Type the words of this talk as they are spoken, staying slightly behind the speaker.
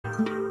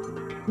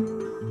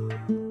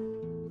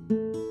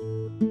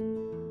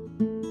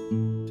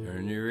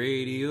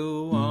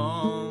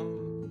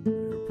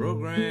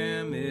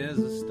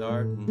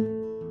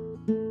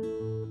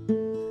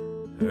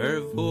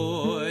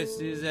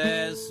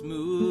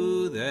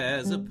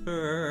as a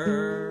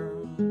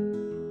pearl.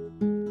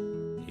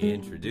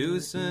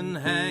 Introducing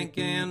Hank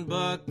and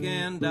Buck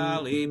and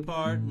Dolly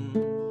Parton.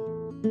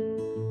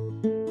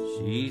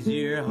 She's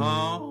your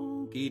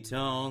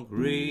honky-tonk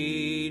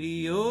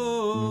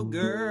radio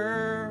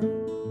girl.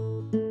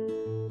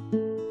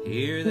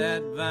 Hear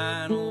that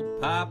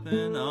vinyl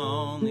popping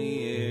on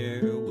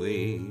the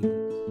airwaves,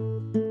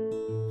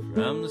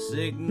 from the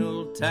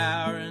signal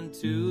tower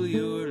into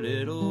your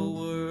little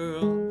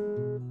world.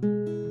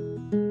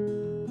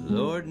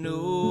 Lord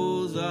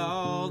knows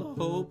all the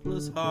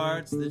hopeless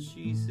hearts that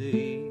she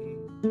saves.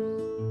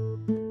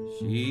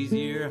 She's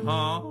your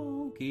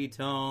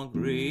honky-tonk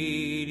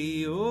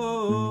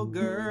radio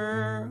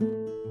girl.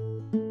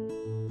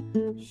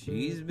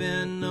 She's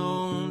been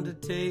known to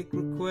take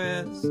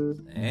requests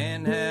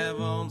and have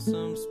on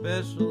some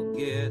special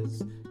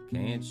guests.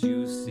 Can't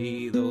you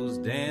see those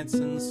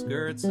dancing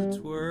skirts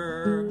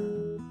a-twirl?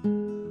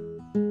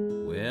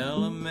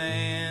 Well, a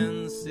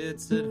man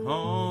sits at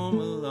home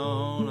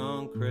alone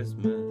on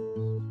Christmas.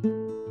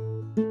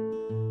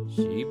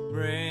 She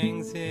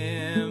brings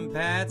him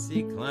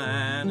Patsy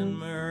Cline and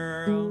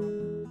Merle.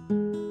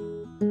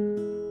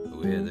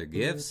 With her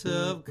gifts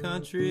of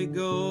country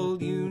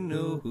gold, you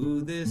know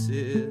who this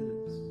is.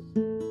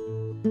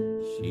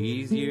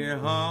 She's your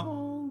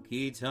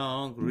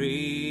honky-tonk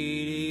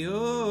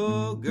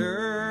radio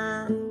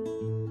girl.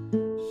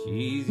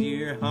 She's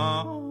your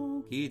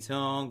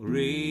honky-tonk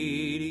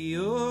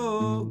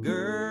radio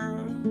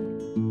girl.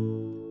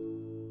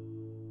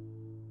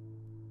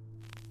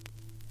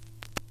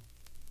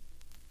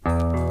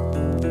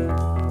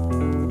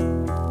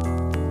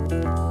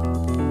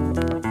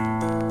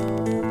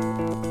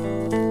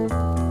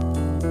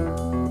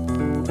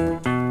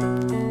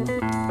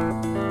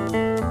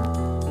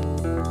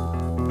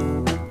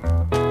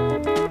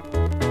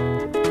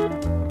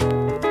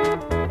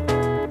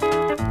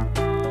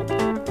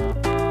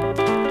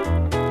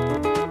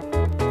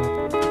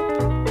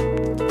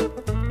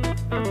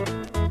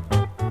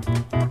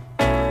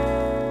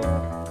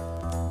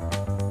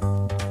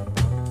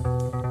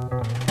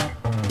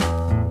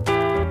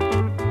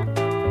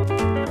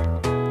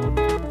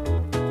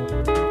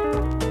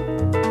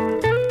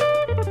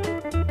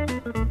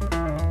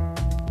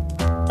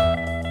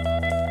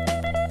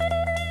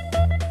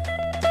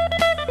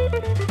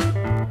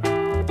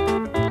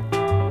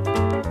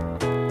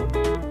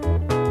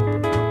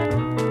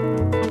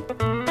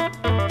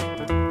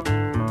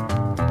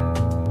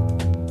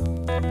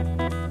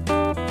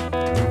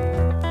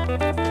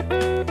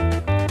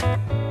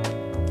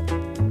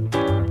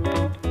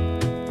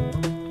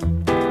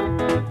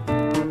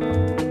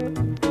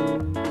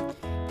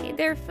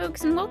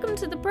 And welcome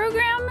to the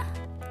program.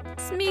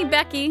 It's me,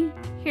 Becky,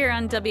 here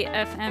on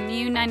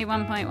WFMU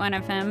 91.1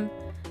 FM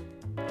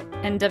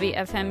and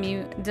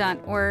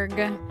WFMU.org.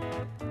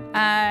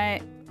 I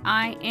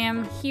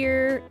am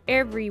here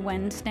every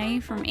Wednesday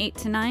from 8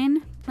 to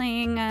 9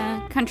 playing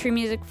country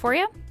music for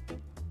you.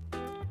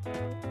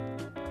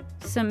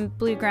 Some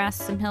bluegrass,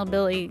 some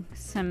hillbilly,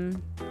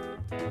 some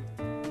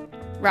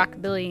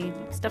rockabilly,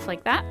 stuff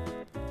like that.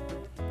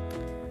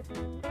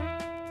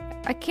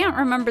 I can't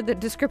remember the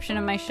description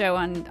of my show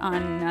on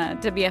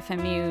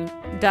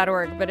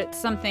WFMU.org, but it's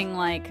something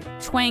like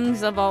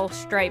twangs of all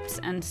stripes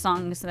and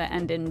songs that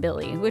end in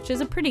Billy, which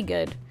is a pretty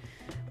good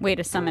way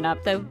to sum it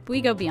up, though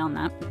we go beyond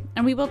that,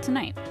 and we will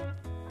tonight.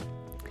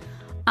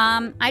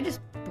 I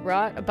just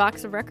brought a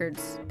box of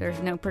records.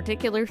 There's no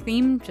particular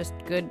theme, just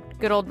good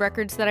old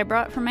records that I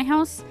brought from my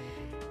house,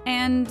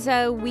 and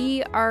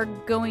we are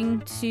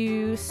going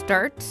to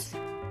start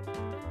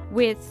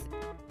with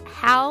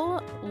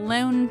Hal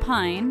Lone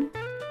Pine,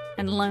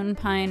 and Lone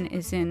Pine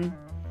is in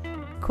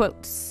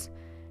quotes.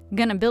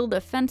 Gonna build a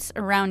fence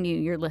around you.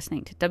 You're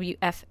listening to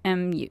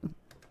WFMU.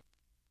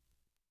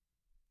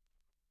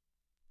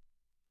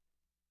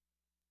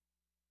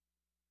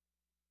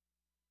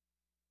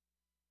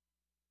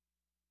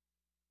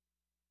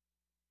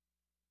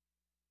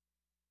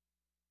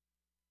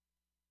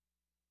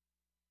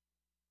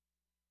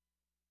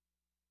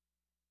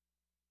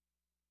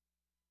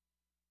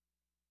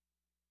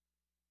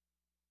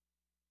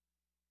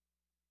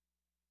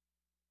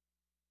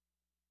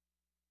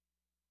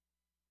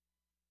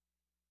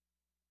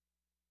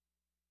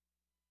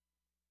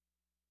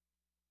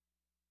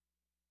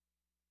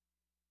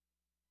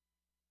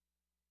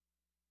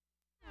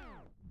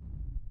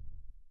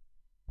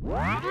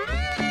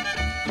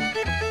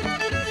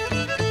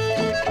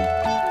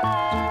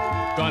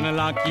 Gonna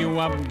lock you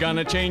up,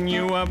 gonna chain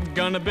you up,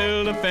 gonna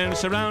build a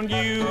fence around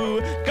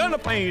you. Gonna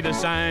paint a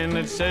sign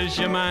that says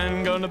you're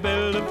mine, gonna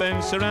build a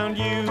fence around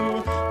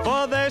you.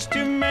 For there's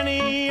too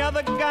many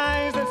other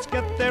guys that's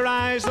got their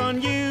eyes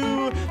on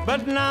you.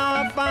 But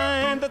now I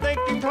find that they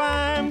can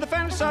climb the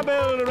fence I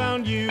build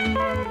around you.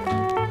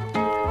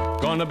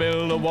 Gonna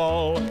build a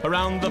wall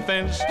around the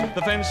fence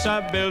I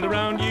build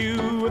around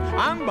you.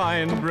 I'm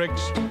buying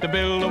bricks to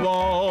build a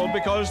wall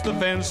because the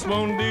fence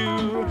won't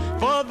do.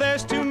 For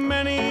there's too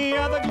many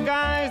other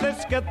guys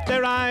that's got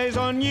their eyes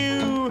on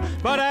you.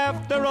 But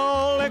after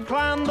all, they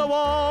climb the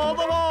wall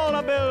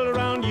I build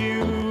around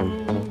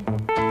you.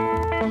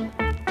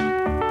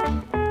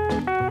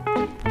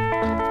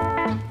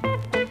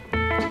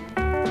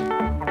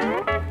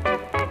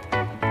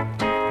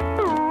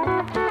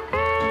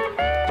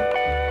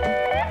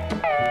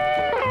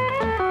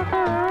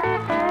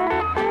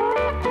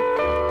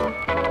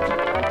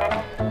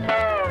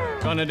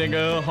 Gonna dig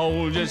a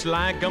hole just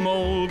like a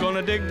mole.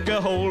 Gonna dig a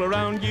hole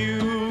around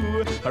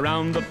you,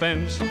 around the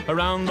fence,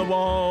 around the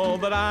wall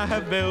that I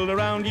have built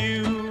around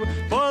you.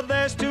 For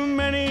there's too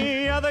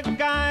many other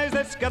guys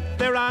that's got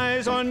their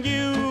eyes on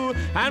you.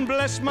 And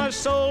bless my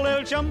soul,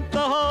 they'll jump the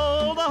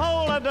hole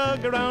I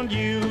dug around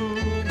you.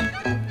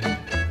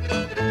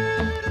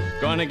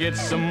 Gonna get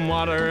some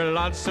water,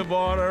 lots of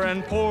water,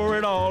 and pour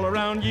it all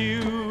around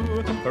you.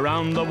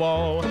 Around the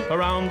wall,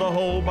 around the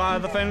hole by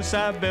the fence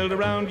I built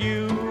around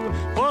you.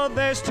 For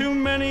there's too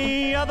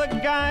many other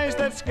guys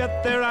that's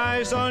got their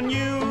eyes on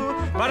you.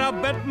 But I'll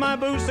bet my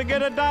boots to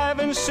get a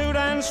diving suit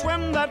and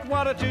swim that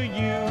water to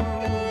you.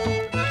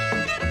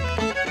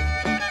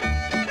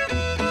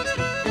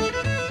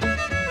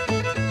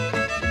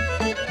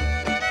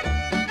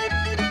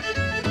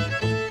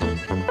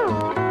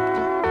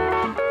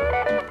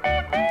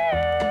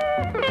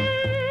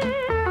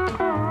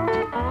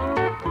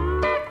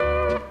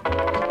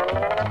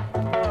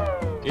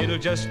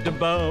 Just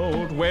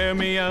about wear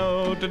me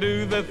out to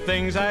do the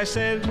things I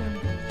said.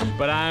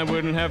 But I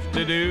wouldn't have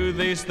to do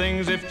these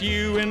things if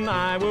you and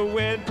I were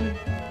wed.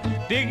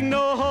 Dig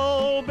no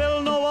hole,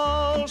 build no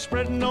wall,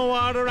 spread no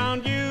water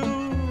around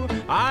you.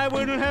 I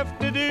wouldn't have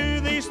to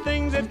do these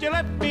things if you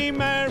let me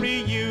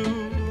marry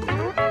you.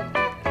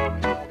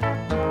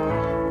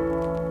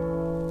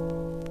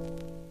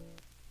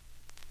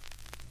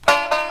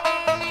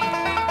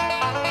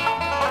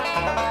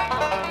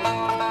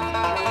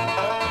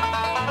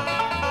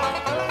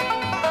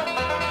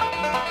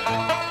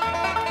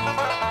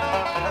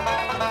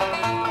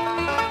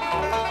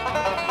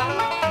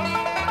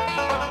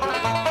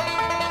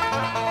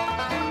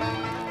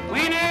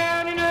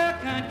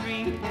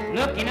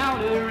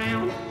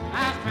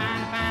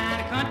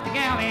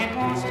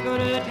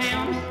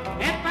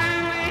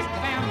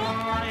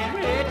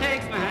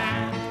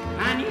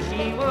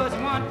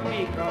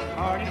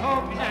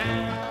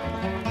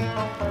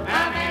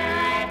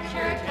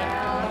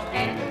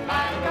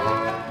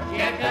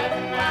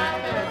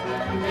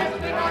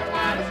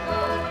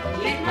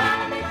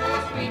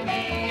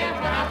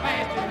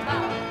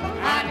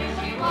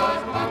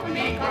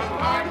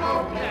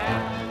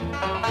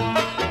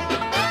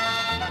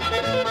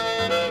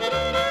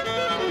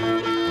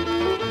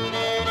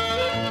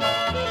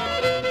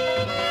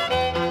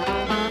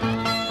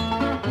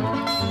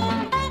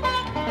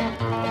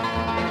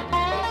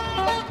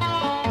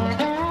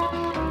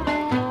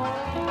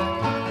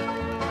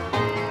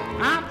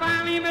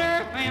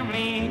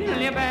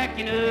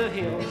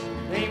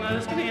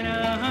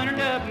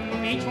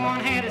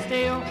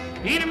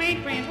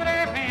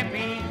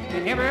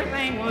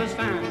 Everything was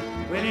fine.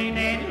 Well, ain't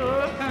that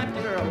little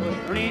country girl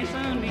would pretty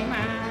soon be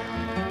mine.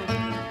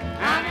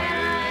 I'm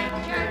there at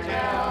the church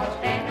house,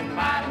 standing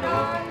by the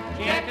door.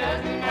 She had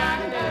dozen by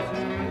the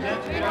dozen,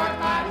 just sweetheart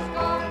by the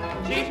score.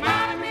 She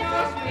smiled at me so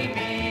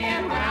sweetly,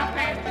 and when I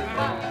passed her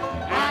by,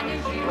 I knew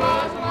she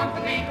was the one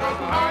for me, 'cause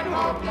my heart and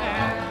hope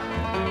died.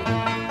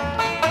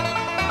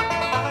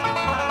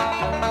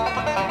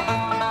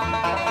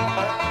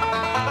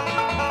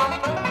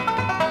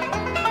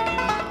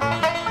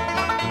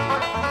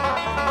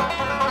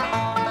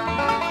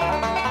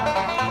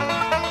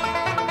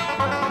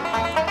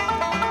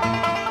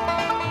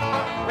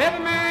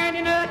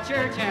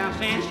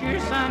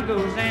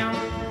 Goes down.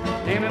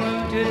 Then we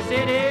moved to the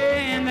city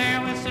and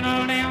there we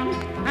settle down.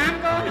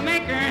 I'm going to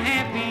make her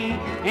happy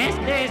as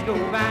the days go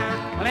by.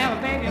 I'll have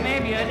a baby,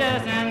 maybe a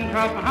dozen,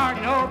 cross my heart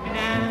and hope to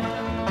die.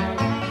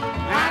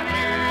 I'm in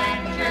her at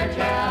the church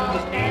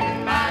house,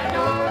 standing by the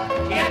door.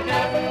 She had a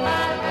dozen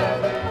by the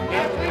dozen,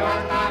 yes,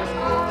 sweetheart by the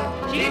score.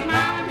 She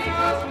smiled at me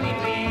so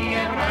sweetly,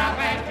 and when I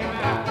passed her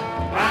by,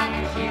 I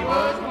knew she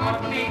was the one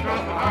for me,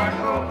 cross my heart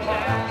and hope to die.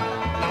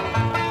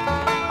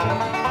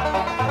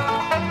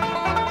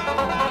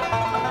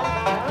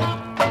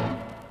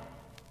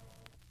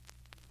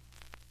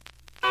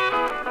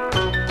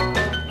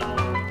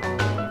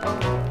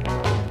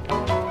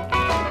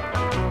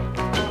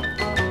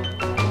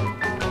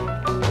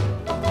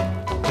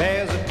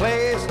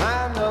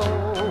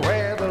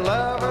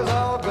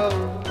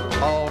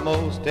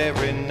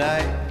 Every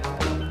night,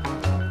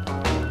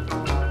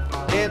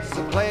 it's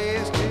the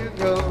place to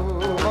go,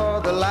 for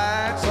the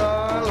lights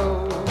are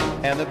low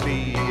and the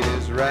beat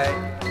is right.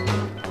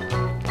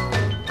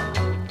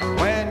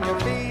 When you're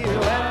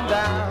feeling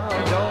down,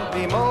 don't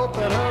be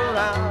moping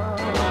around.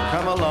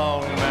 Come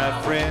along, my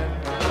friend.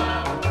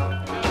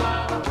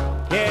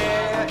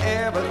 Yeah,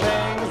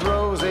 everything's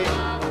rosy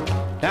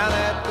down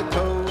at the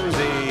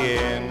Cozy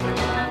Inn.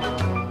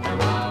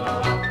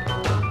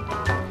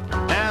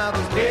 Now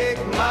this big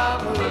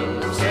mama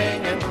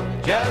singing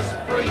just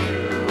for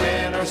you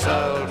in her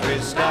sultry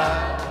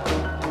style.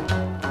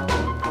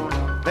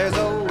 There's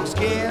old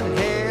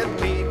skinhead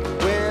Pete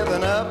with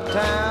an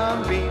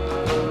uptown beat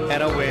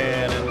and a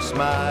winning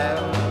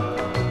smile.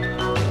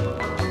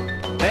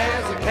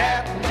 There's a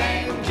cat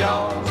named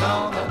Jones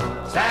on the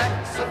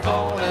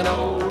saxophone and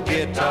old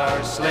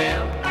guitar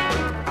slim.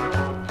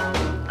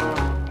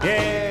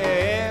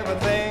 Yeah,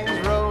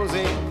 everything's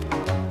rosy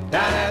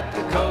down at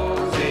the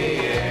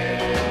Cozy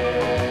Inn.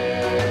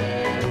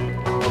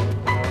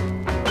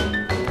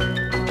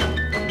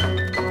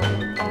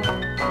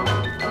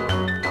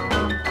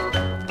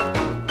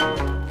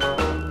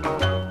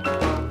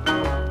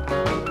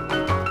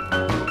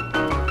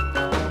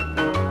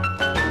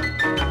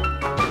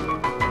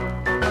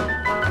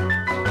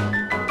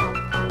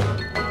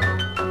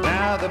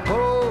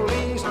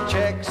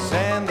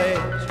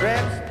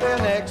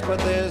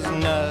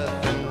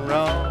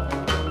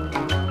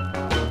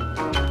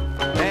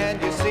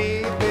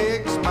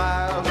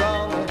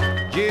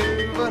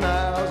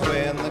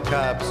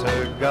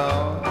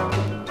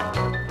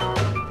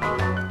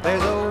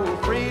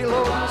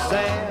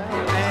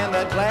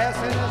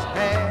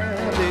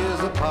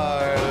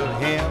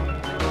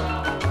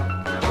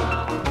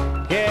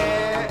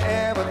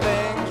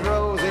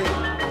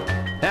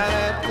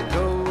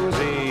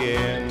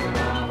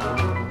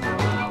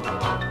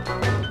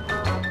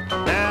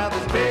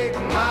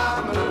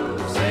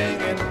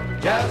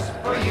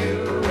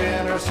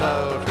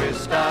 sultry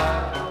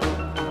style.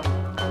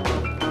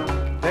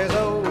 There's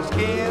old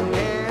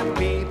skinhead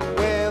Pete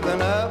with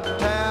an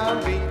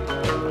uptown beat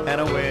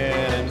and a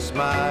winning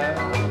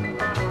smile.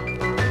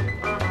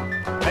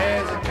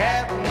 There's a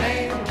cat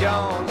named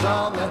Jones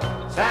on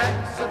the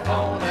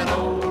saxophone and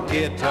old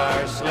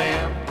Guitar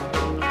Slim.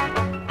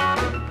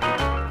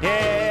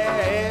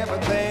 Yeah,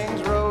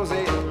 everything's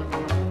rosy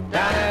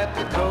down at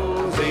the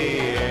Cozy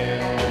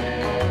Inn.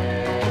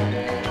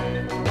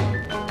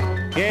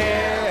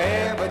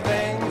 Yeah,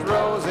 everything's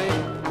rosy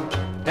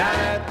down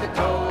at the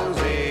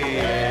Cozy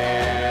Inn.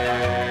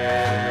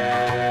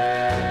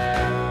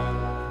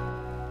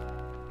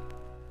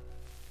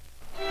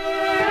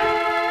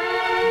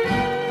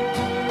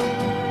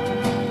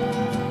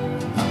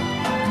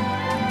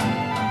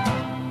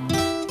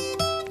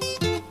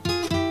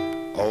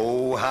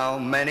 Oh, how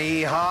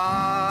many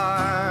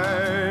hearts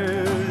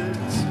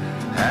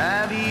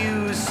have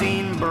you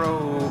seen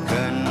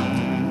broken?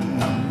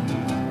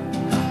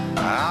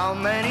 How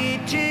many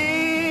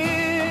teardrops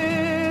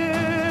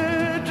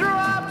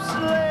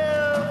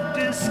left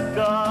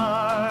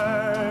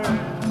discarded?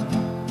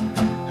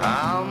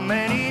 How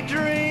many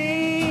dreams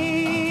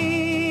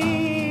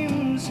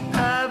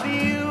have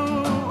you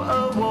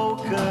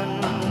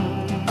awoken?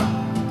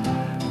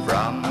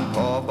 From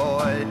poor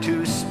boy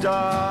to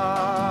star,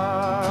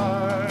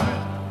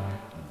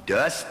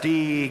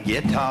 dusty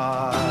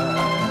guitar.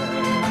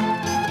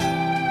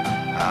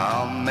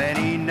 How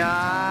many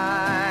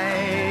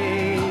nights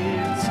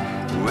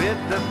with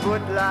the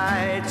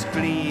footlights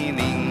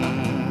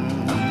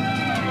gleaming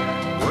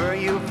were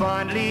you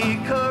fondly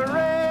caressed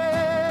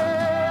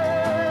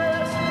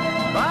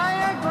by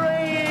a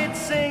great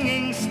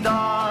singing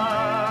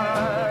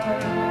star?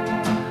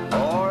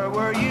 Or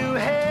were you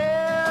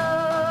held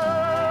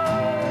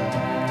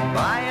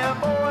by a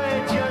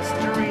boy just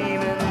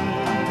dreaming?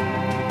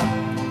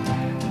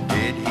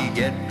 Did he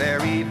get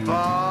very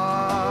far?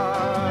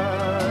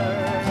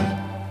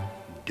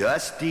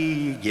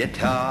 Dusty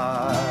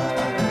guitar.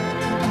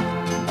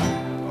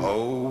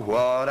 Oh,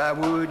 what I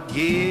would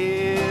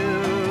give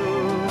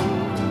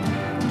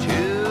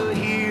to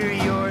hear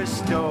your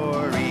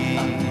story,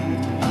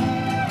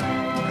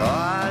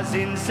 'cause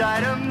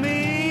inside of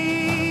me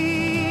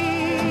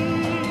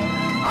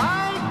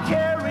I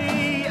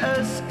carry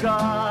a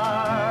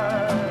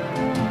scar.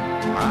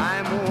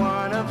 I'm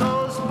one of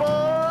those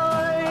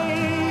boys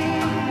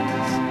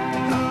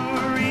who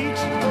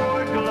reached for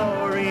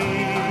glory,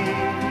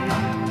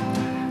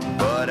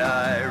 but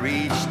I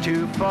reached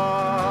too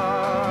far.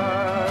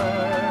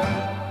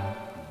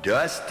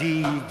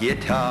 Dusty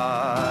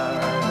guitar,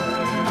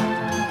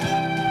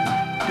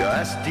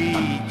 dusty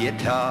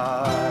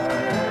guitar,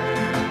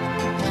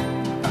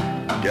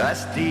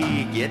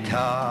 dusty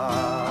guitar.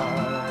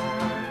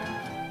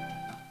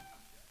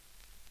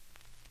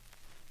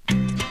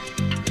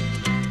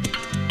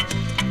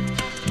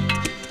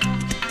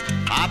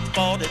 I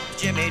bought a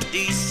Jimmy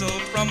Diesel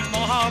from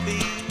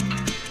Mojave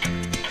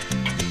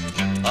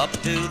up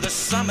to the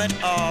summit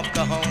of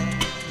Cajon,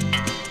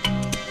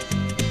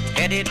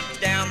 headed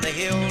down the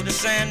hill to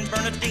San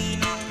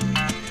Bernardino,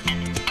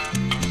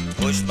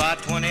 pushed by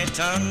 20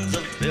 tons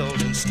of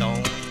building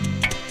stone.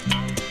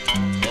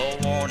 The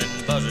warning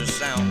buzzer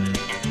sounded,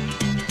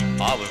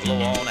 I was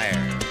low on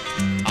air.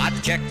 I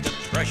checked the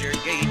pressure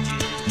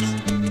gauges,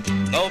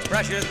 no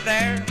pressure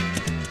there.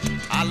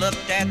 I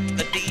looked at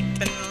the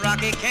deep and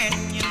rocky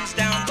canyons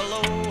down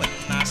below,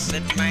 and I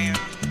said, man,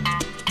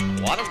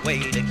 what a way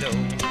to go.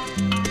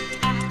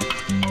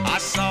 I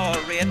saw a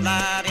red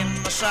light in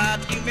my side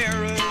view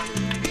mirror.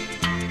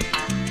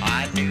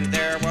 I knew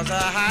there was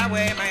a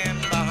highwayman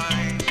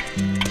behind.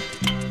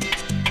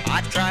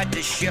 I tried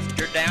to shift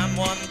her down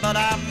one, but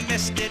I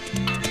missed it,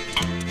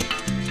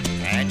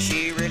 and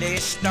she really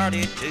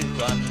started to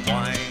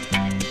unwind.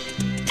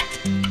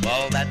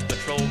 Well, that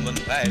patrolman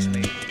passed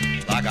me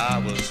like I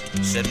was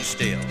sitting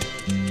still.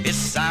 His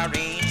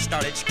siren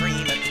started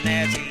screaming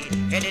as he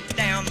headed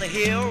down the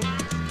hill.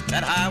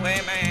 That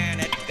highwayman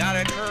had got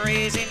a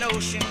crazy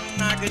notion,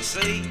 I could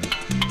see.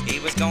 He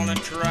was gonna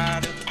try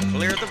to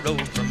clear the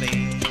road for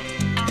me.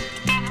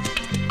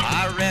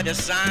 I read a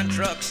sign,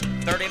 trucks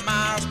 30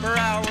 miles per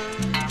hour.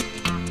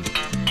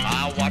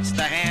 I watched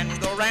the hand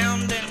go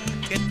round and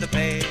hit the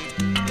peg.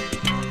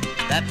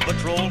 That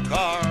patrol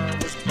car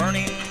was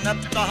burning up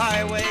the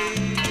highway,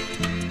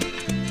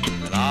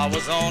 and I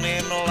was on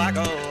him like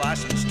a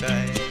license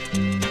tag.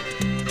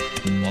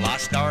 Well, I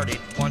started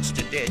once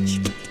to ditch,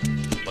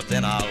 but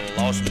then I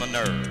lost my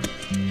nerve.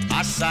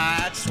 I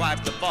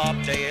sideswiped the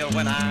bobtail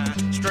when I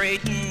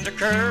straightened the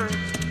curve.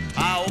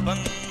 I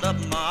opened up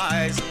my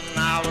eyes and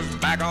I was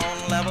back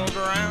on level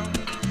ground,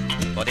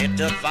 but it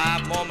took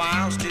 5 more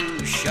miles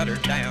to shut her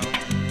down.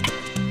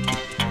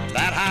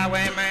 That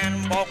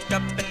highwayman walked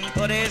up and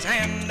put his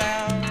hand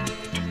out,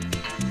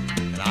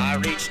 and I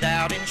reached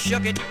out and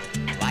shook it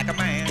like a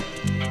man.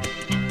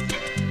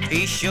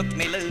 He shook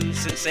me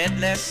loose and said,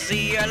 let's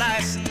see your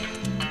license.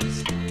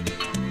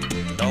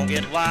 Don't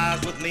get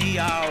wise with me,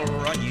 I'll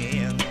run you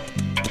in.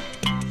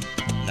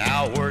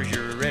 Now where's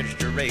your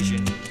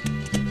registration?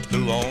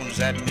 who owns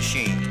that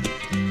machine.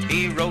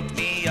 He wrote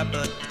me up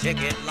a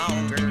ticket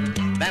longer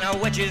than a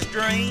witch's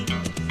dream.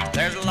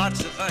 There's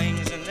lots of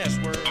things in this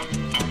world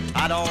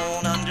I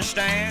don't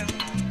understand.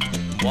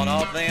 One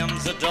of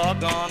them's a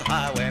doggone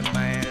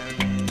highwayman.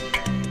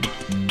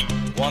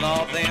 One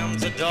of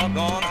them's a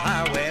doggone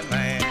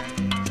highwayman.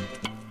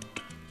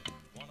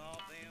 One of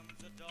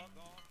them's a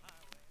doggone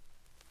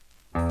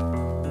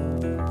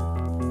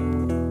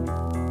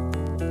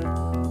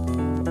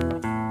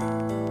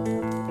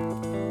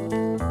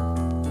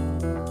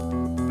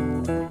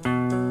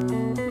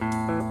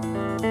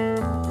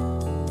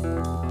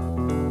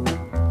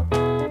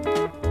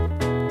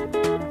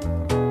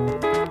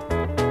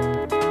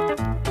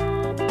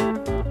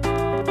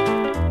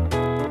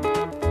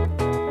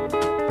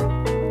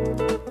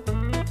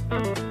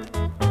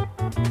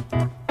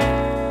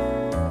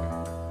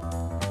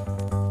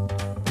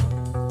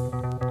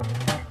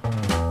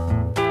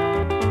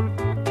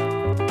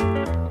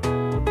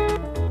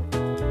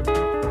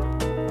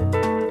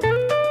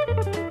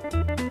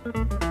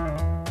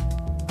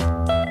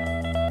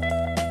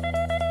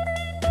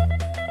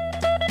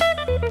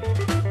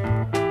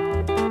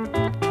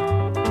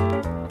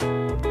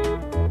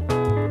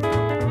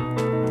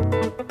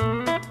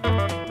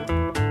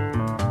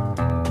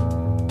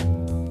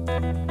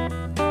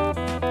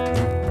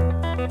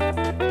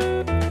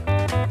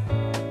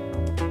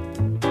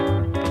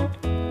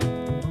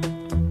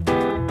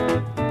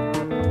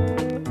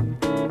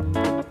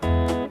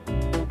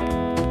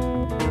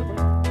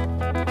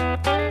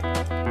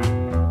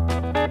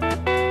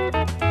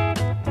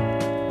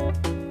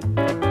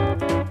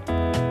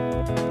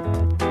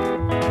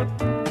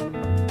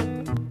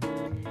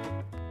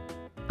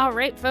All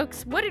right,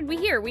 folks, what did we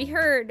hear? We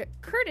heard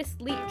Curtis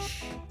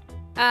Leach,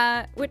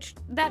 which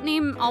that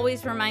name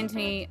always reminds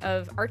me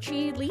of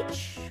Archie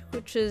Leach,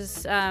 which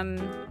is, oh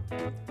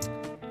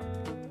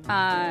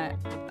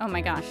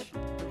my gosh.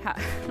 How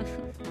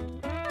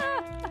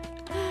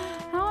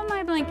am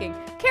I blanking?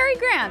 Cary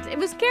Grant. It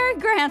was Cary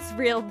Grant's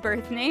real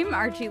birth name,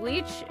 Archie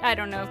Leach. I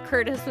don't know if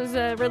Curtis was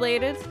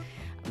related.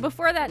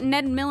 Before that,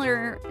 Ned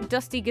Miller,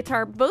 Dusty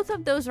Guitar, both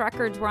of those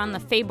records were on the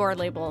Fabor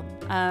label.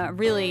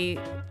 Really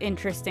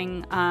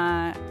interesting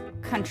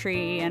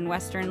country and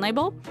western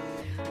label.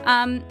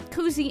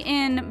 Cozy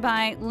Inn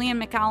by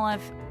Liam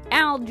McAuliffe.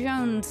 Al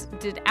Jones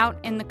did Out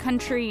in the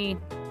Country.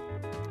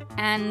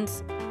 And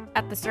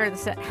at the start of the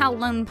set, Hal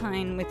Lone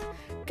Pine with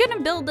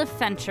Gonna Build a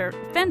Fence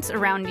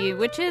Around You,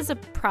 which is a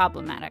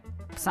problematic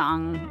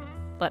song,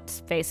 let's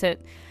face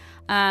it.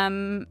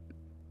 Hey,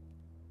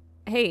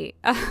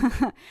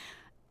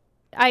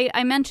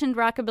 I mentioned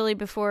rockabilly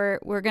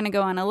before. We're going to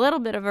go on a little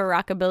bit of a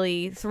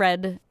rockabilly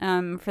thread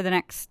for the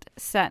next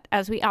set,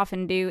 as we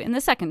often do in the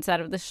second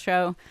set of this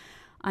show.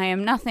 I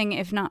am nothing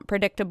if not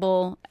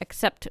predictable,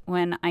 except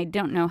when I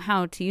don't know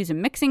how to use a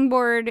mixing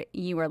board.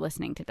 You are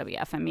listening to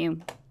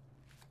WFMU.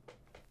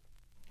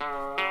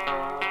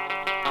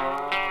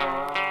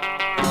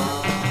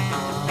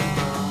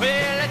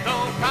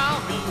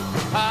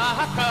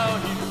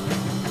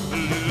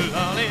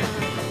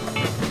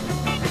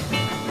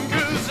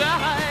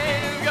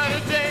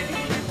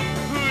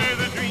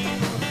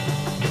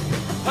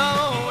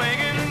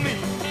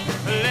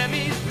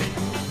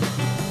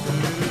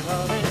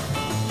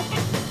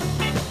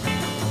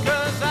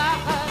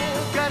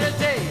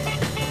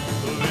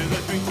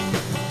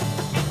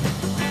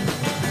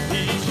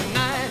 Each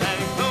night I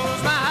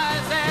close my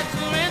eyes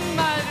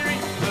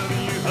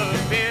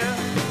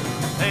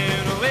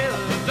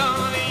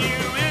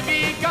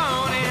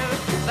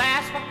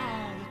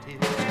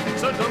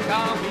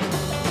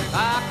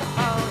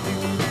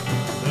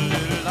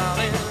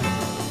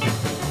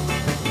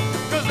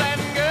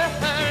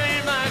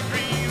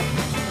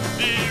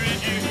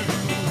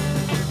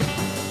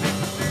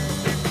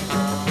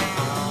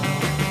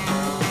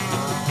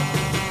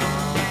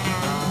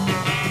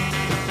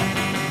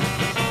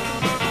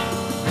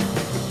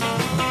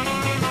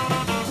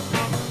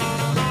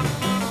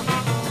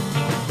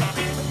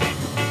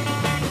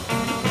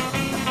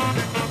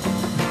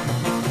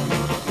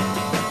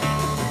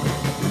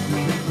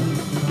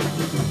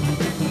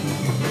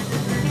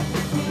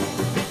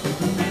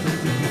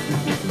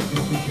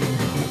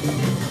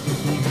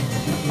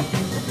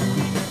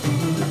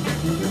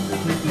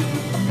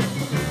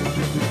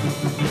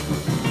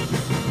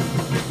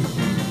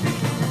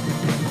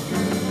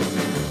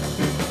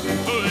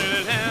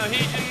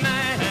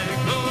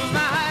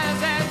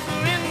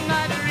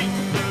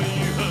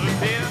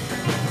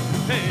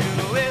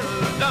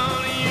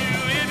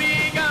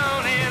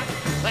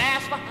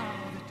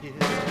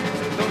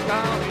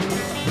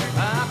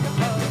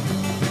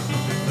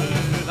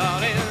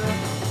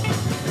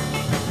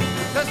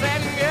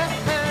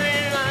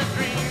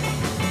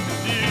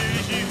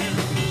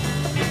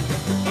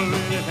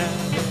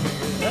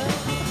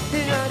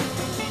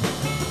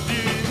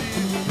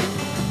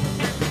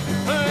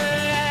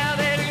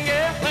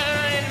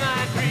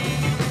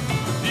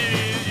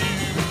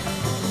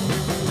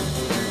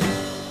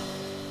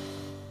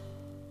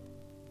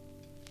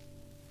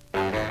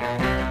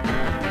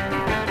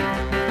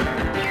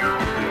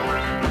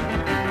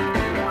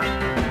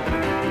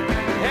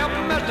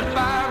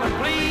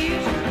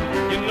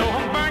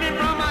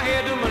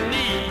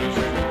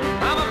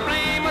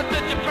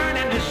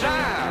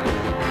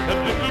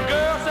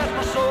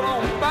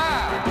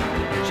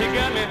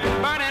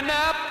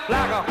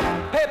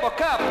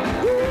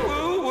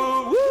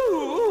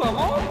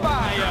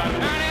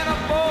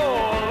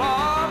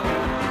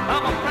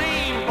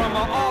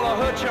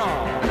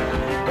on.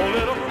 Oh,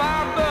 little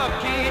firebug,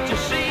 can't you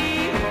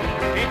see?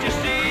 Can't you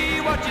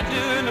see what you're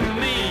doing to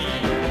me?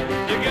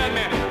 You got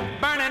me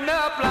burning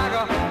up like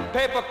a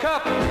paper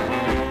cup.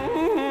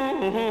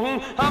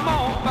 I'm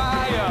on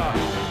fire.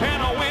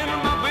 And when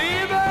my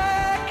baby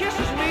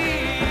kisses me,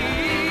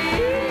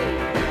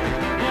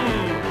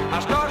 I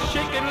start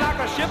shaking like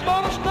a ship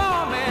on a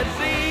stormy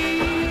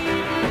sea.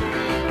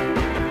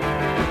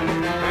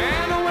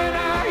 And when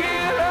I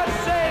hear her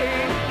say,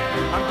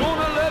 I'm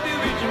gonna love you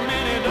each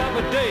minute of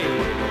the day,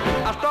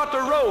 I start to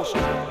roast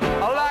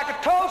like a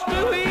toast to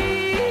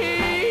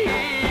eat.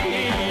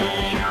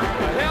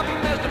 Help me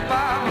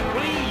mystify me,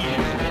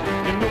 please.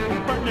 You know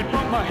I'm burning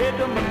from my head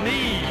to my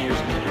knees.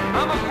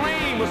 I'm a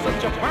flame with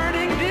such a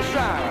burning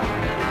desire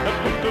that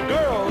with the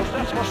girl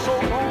sets my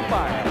soul on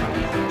fire.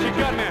 She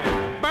got me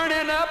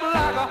burning up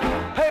like a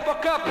paper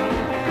cup.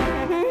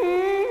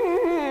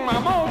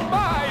 I'm on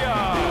fire.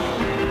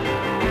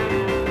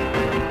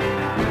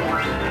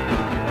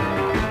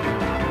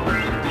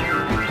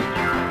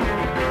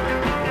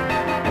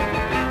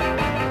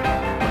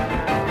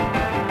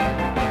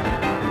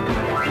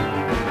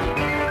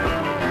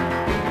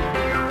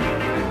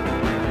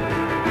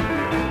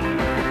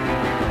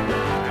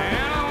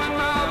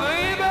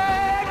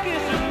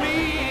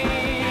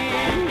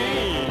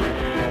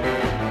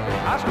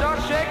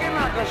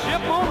 A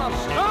ship on a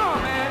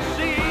stormy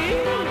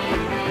sea.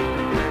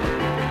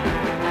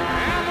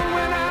 And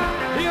when I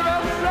hear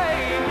her say,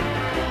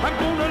 I'm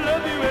gonna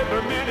love you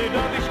every minute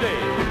of each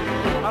day,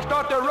 I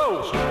start to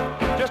roast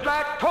just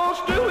like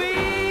toast to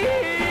eat.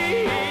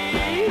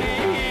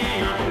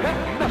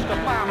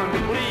 Mystify me,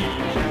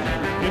 please.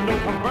 You know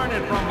I'm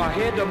burning from my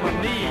head to my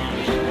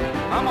knees.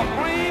 I'm a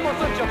flame with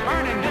such a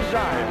burning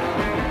desire.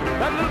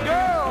 That little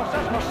girl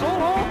sets my soul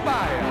on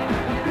fire.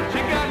 She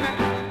got me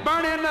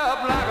burning up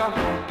like a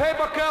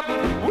paper cup.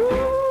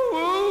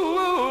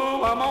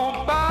 Woo, I'm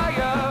on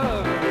fire.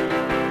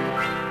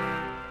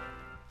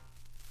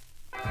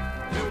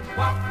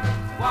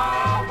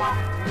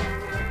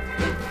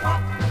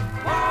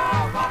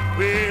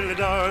 Well,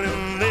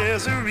 darling,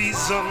 there's a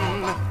reason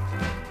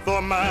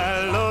for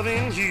my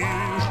loving you.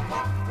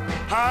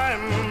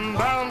 I'm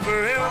bound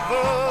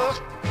forever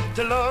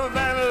to love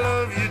and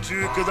love you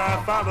too, 'cause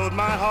I followed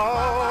my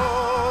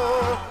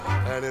heart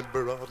and it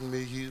brought me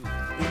you.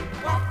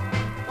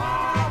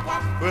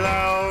 Well,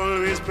 I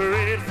always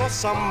prayed for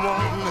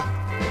someone,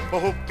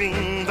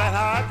 hoping that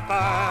I'd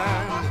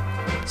find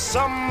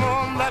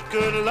someone that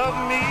could love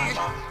me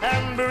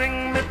and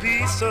bring me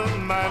peace of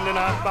mind. And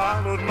I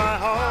followed my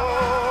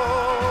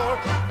heart,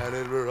 and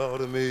it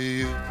brought me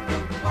you.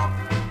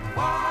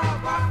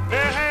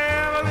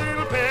 Have a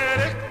little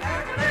pity,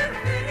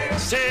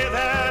 say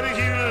that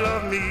you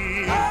love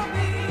me,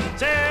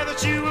 say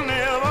that you will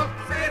never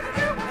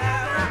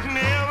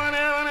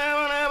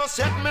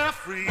set me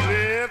free.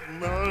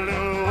 Well,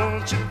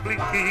 won't you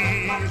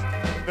please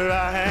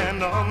try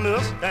and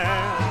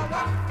understand?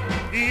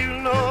 You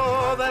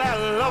know that I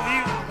love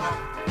you.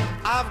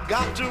 I've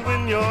got to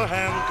win your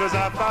hand, 'cause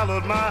I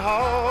followed my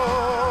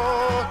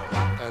heart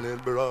and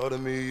it brought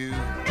me you.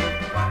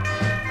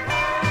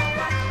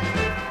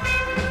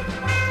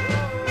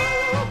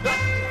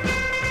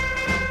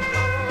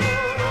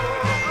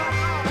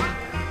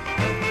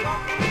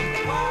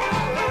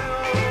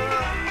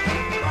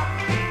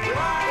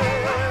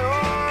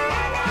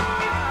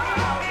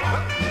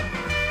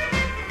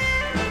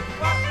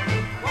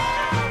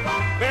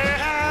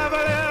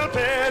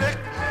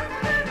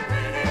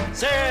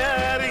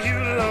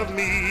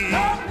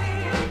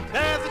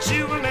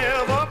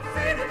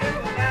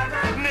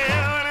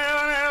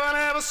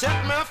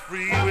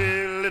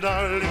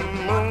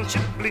 Darling, won't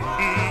you please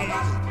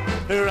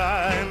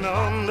try and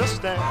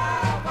understand?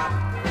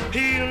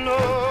 You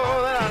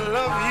know that I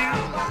love you.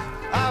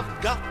 I've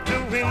got to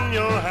win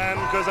your hand,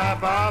 'cause I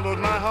followed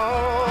my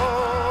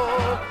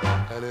heart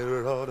and it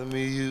brought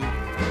me you.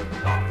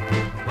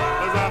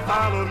 'Cause I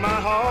followed my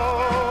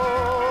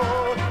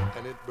heart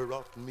and it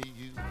brought me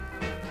you.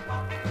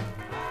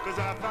 'Cause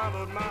I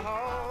followed my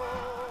heart.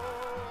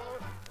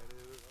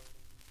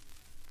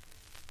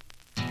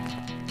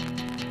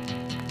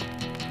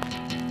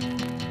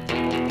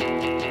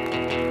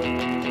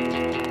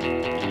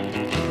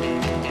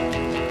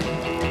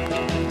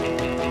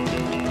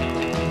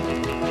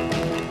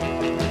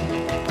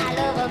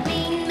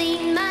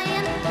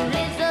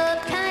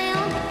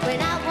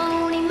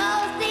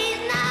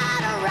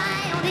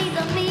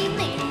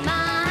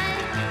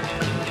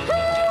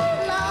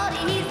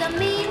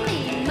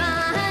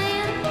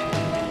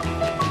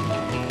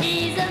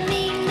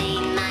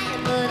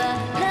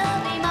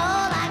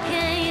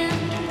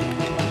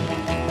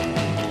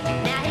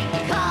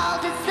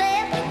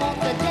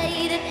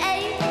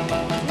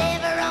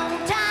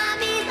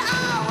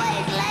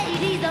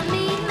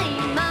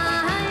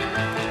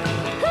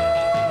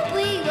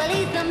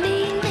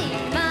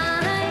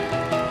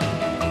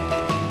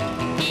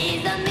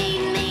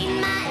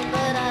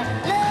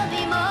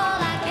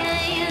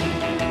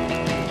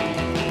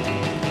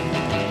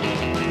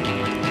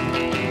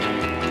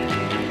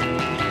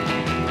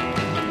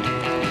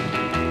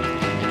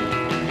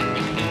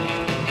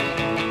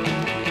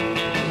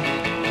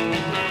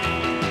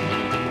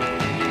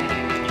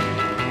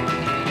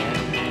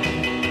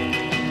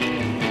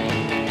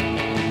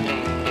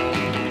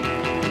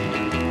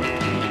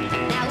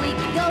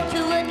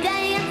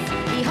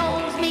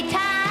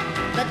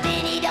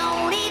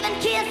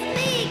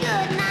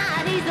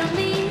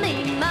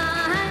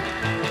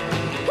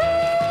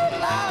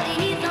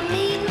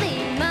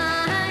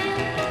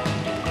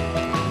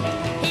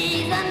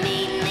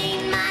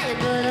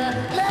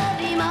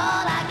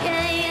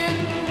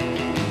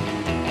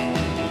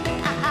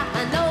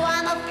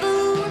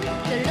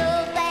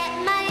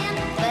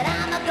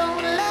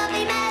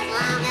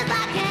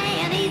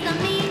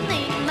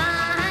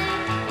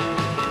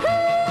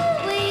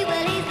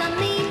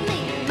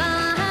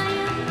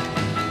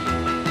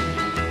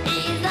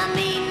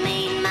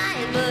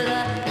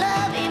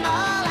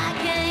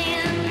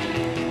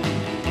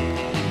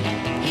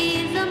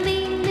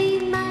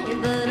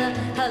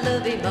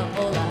 love him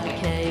all I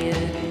can.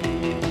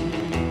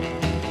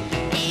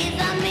 He's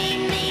a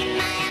mean, mean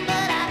man,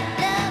 but I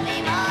love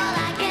him all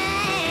I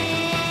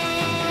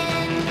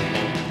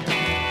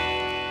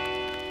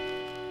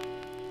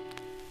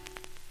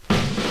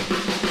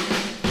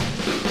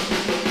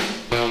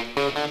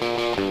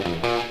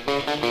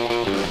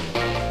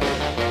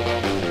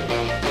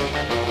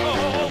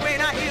Oh,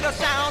 when I hear the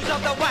sounds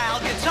of the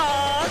wild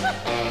guitars,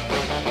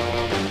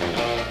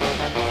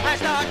 I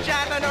start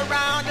jamming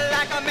around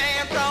like a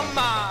man from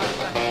Mars.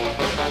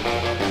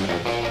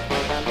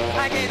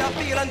 I get a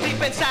feeling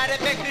deep inside,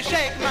 it makes me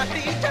shake my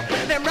feet.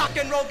 Them rock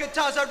and roll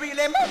guitars are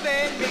really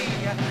moving me.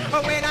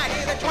 When I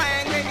hear the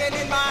twang ringing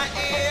in my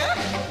ear,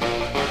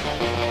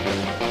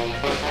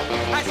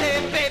 I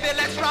say, baby,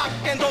 let's rock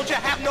and don't you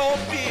have no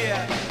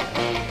fear.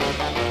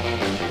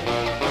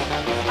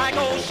 I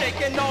go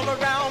shaking all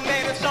around,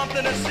 man, it's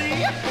something to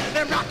see.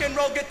 Them rock and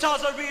roll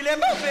guitars are really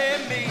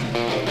moving me.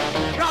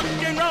 Rock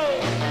and roll,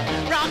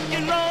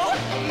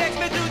 makes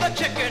me do the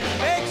chicken,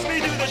 makes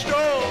me do the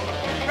stroll.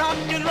 Rock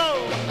and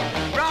roll,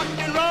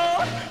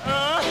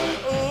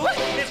 ooh,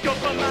 it's good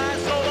for my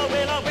soul.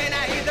 When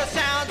I hear the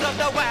sounds of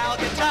the wild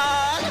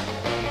guitars,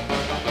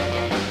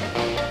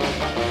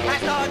 I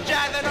start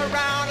jiving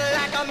around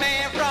like a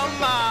man from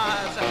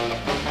Mars.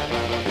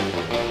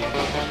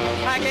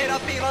 I get a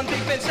feeling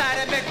deep inside,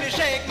 it makes me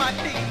shake my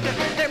feet.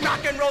 Them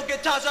rock and roll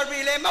guitars are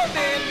really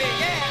moving me,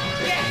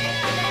 yeah, yeah.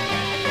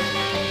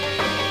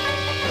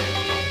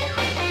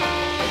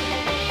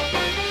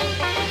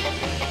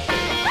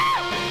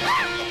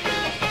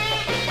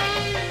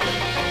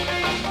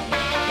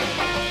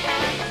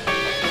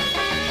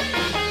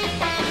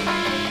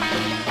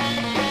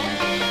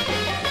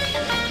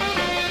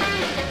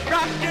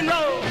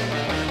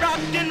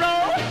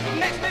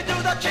 Makes me do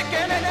the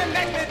chicken and it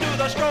makes me do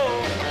the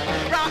stroll.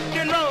 Rock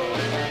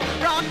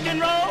and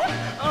roll,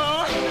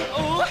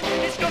 ooh,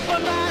 it's good for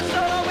my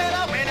soul.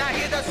 When I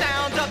hear the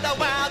sounds of the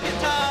wild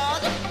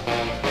guitars,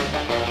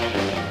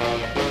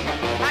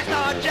 I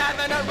start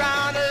jiving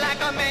around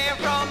like a man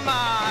from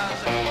Mars.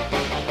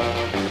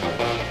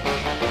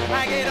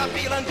 I get a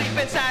feeling deep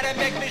inside, it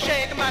makes me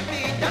shake my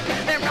feet.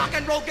 Them rock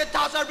and roll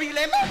guitars are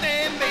really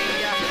moving me.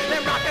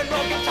 Them rock and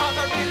roll guitars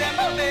are really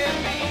moving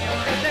me.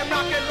 Them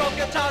rock and roll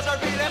guitars are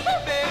really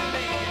moving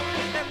me.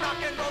 Them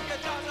rock and roll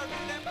guitars are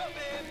really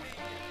moving me.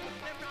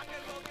 Them rock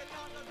and roll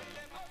guitars are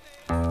really moving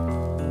me.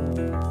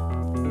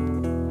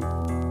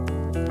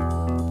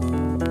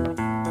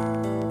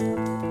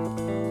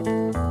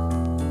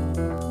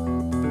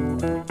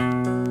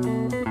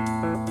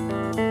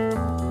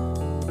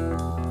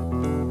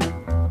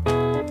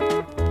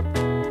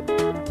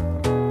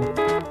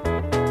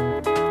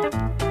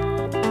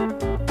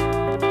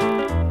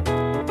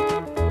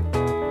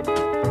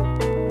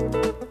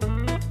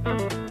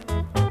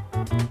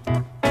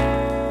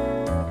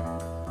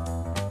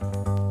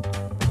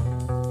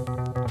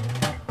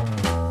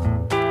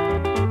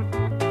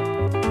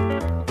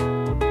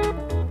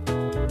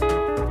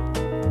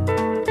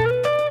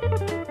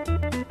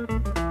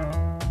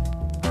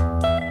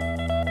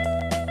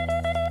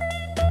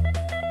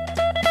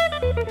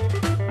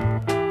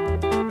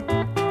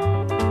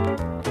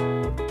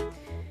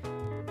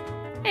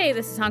 Hey,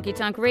 this is Honky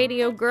Tonk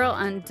Radio Girl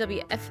on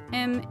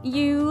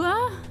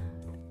WFMU.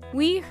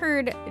 We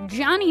heard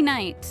Johnny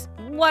Knight.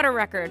 What a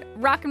record.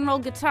 Rock and roll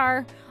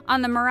guitar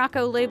on the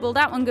Morocco label.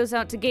 That one goes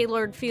out to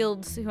Gaylord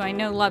Fields, who I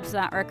know loves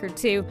that record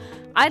too.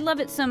 I love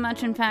it so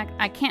much, in fact,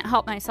 I can't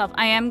help myself.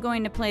 I am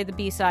going to play the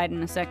B-side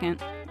in a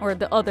second. Or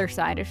the other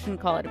side. I shouldn't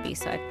call it a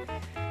B-side.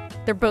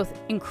 They're both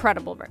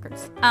incredible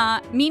records.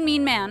 Mean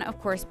Mean Man, of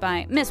course,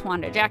 by Miss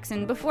Wanda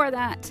Jackson. Before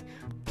that,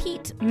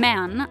 Pete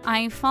Mann,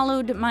 I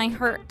Followed My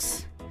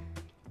Heart.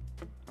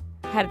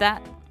 Had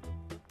that.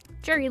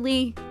 Jerry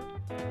Lee,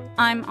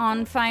 I'm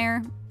on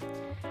Fire.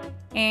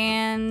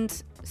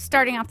 And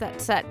starting off that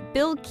set,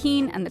 Bill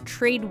Keane and the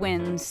Trade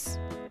Winds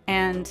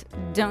and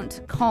Don't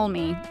Call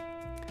Me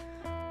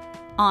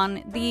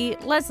on the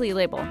Leslie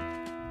label.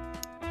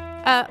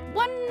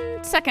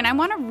 1 second, I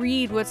want to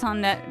read what's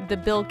on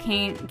the Bill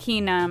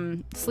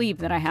Keane sleeve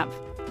that I have.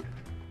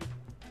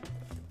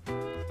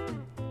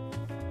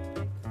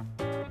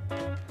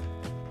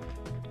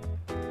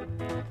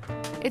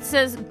 It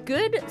says,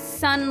 good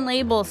Sun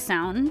label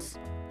sounds,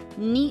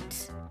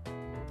 neat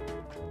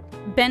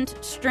bent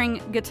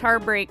string guitar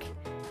break,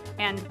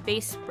 and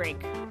bass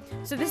break.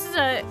 So this is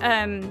a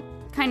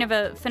kind of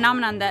a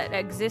phenomenon that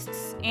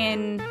exists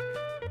in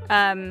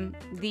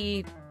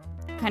the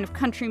kind of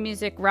country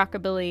music,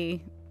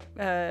 rockabilly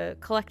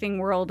collecting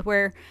world,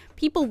 where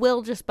people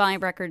will just buy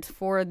records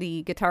for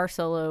the guitar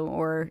solo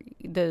or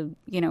the,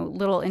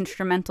 little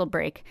instrumental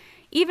break,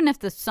 even if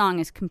the song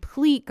is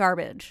complete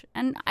garbage.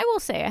 And I will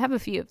say, I have a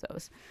few of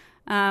those.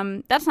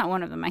 That's not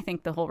one of them. I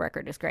think the whole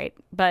record is great.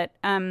 But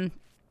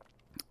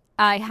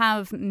I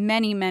have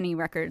many, many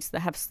records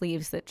that have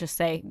sleeves that just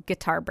say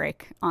guitar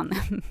break on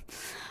them.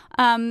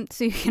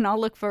 So you can all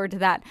look forward to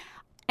that.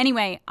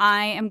 Anyway,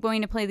 I am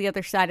going to play the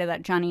other side of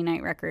that Johnny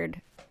Knight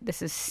record.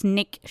 This is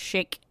Snake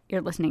Shake.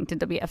 You're listening to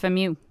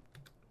WFMU.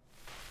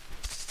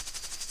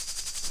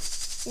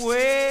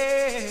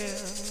 Well,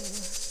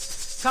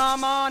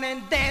 come on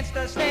and dance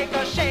the snake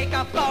or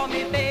shaker for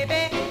me,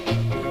 baby.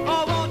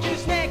 Oh, won't you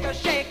snake or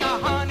shaker,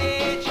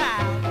 honey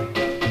child?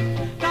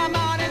 Come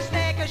on and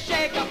snake or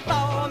shaker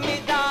for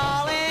me,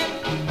 darling.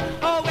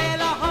 Oh, well,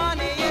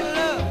 honey, you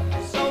look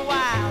so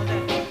wild.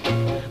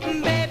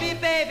 Baby,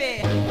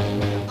 baby,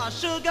 oh,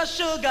 sugar,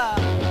 sugar.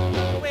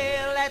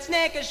 Well, that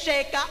snake or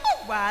shaker,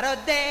 oh, what a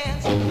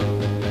dance.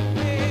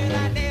 Well,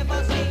 I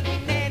never seen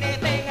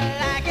anything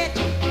like it.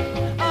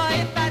 Oh,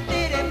 if I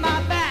did it,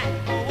 my back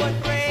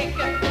would break.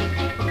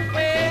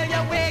 Well,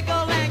 you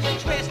wiggle and you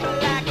twist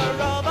like a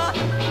rubber.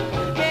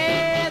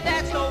 Yeah,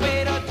 that's the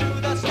way to do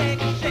the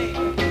snake shake.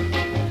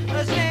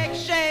 The snake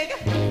shake.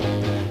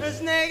 The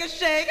snake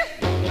shake.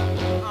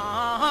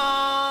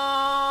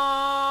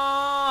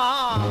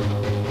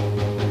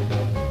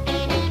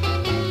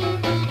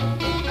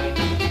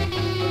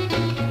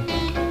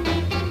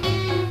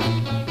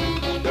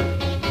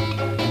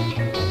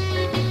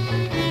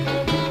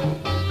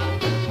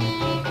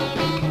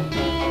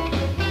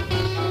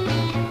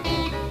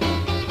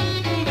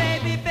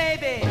 Baby,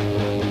 baby,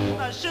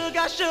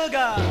 sugar,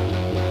 sugar.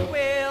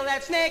 Well,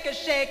 that snake a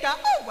shaker,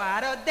 oh,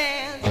 what a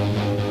dance.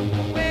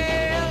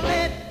 Well,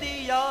 let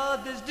the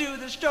others do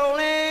the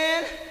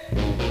strolling.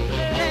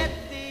 Let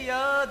the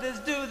others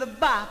do the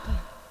bop.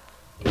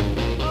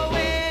 Oh,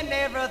 when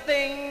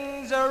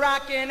everything's a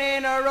rocking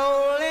and a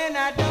rolling,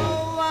 I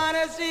don't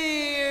wanna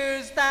see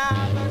you stop.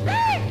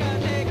 Shake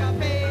a shaker,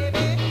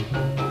 baby.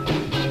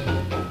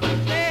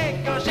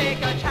 Shake a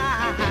shaker,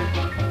 child.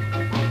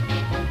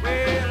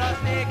 Well, a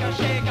snake a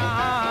shaker,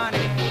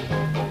 honey.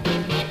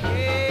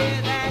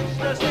 Yeah, that's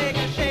the snake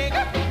a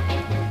shaker.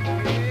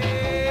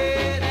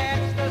 Yeah,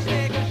 that's the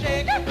snake a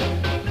shaker.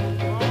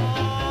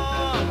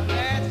 Oh,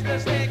 that's the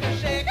snake a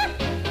shaker.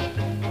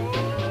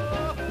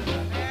 Oh,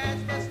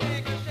 that's the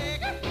snake a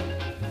shaker.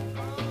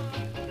 Oh,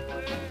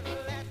 well,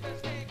 that's the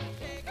snake a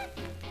shaker.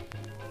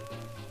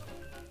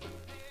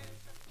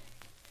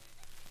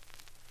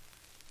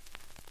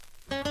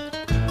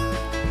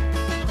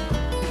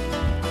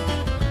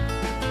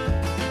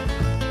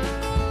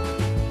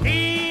 T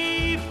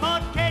for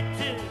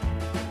Texas,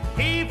 T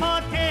for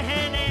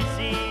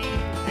Tennessee.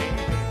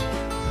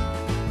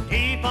 T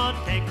for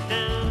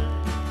Texas,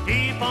 T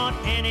for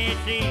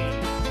Tennessee.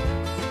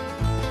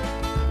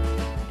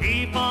 T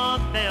for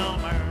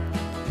Thelma,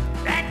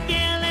 that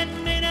gal that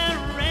made a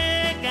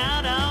wreck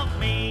out of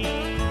me.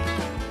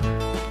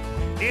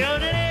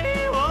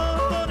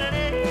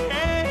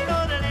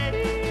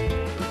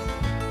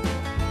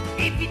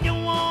 If you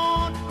don't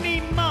want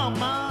me,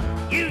 mama,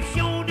 you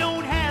sure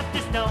don't have to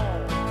stall.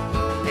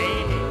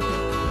 Hey,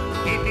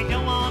 if you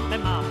don't want me,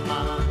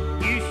 mama,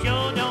 you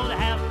sure don't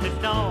have to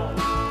stall.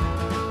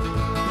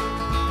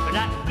 But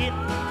I get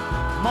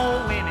more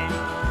women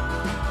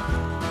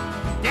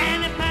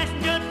than a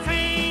passenger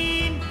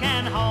train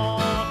can haul.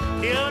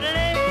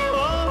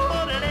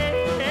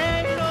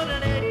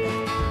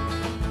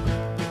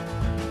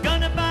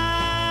 Gonna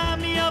buy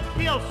me a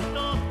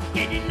pistol,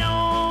 get it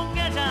long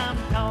as I'm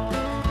tall.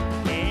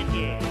 Yeah,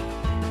 yeah.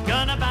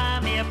 Gonna buy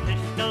me a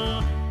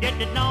pistol, get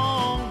it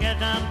long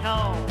as I'm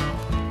tall.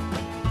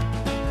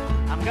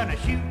 I'm gonna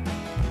shoot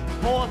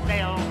poor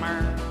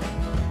Thelma,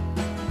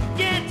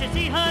 get to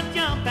see her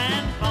jump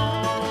and fall.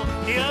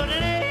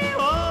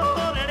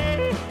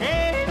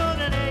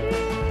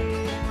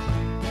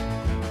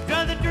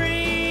 Rather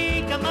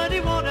drink a muddy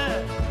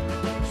water,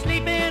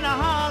 sleep in a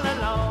hollow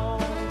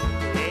log.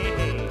 Hey,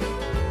 hey.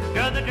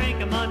 Rather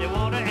drink a muddy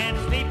water and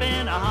sleep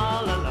in a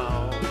hollow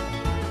log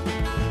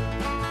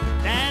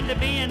than to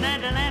be in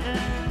Atlanta,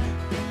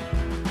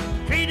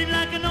 treated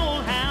like an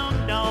old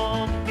hound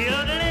dog.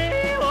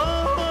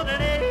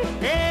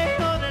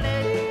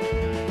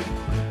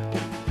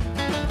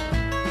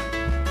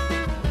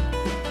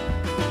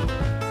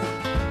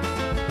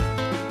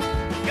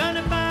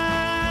 Gonna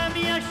buy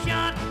me a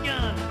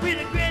shotgun with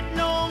a great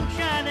long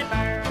shiny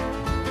barrel.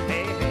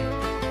 Hey, hey.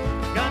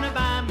 Gonna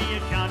buy me a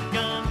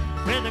shotgun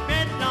with a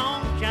great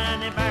long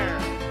shiny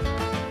barrel.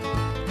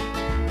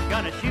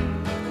 Gonna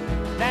shoot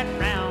that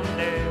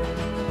rounder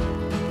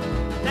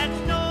that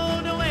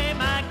stowed away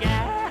my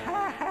gal.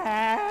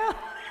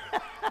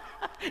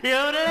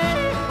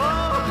 Yodelay, oh,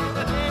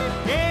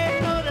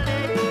 yeah,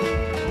 yodelay.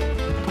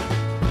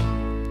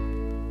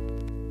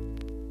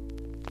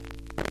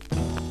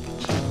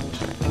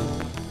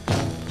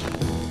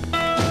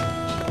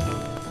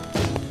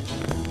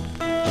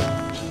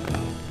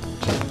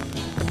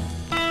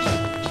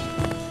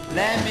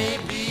 Let me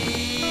be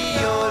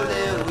your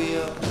little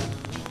wheel,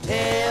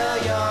 tell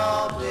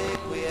your big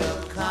wheel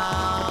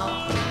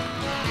come.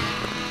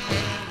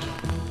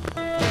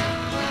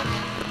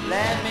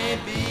 Let me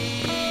be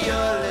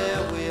your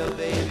little wheel,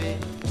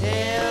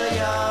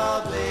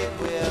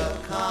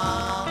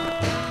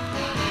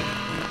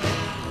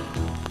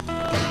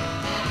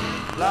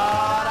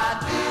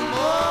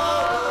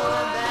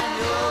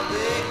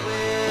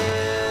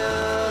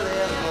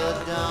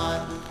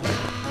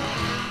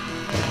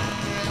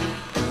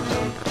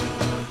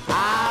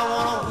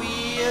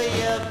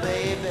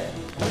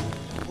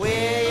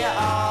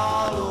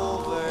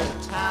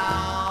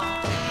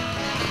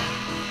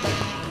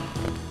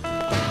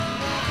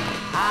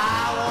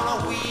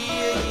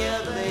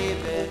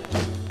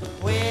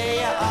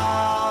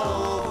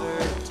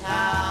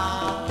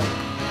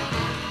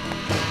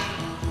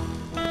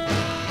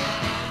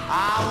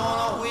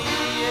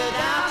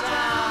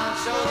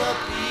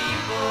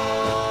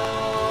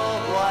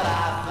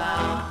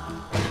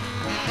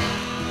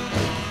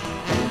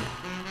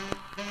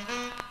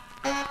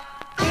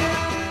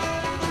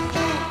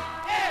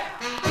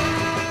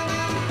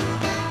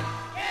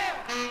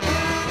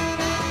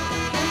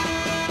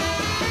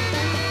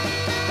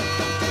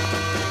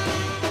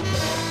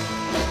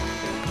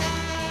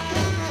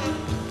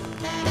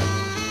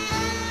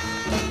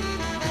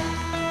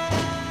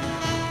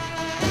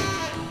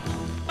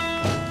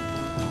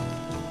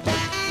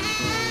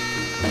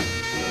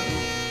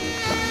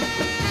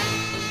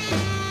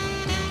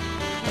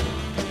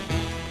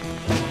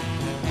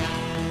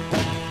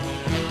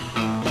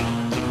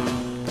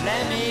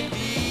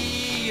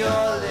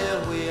 your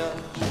little wheel.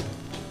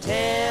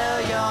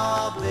 Tell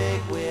your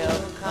big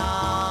wheel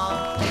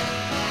come.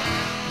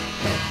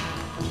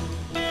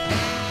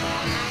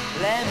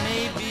 Let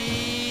me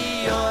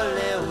be your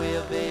little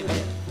wheel,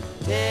 baby.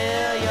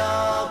 Tell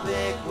your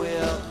big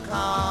wheel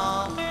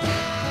come.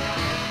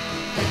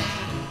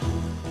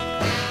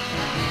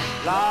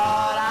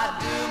 Lord, I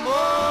do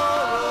more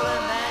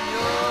rolling than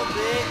your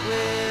big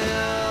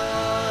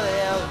wheel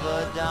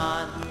ever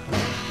done.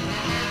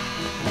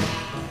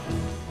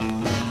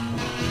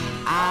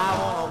 I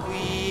wanna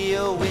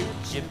wheel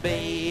with you,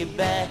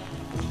 baby.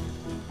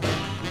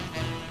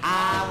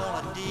 I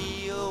wanna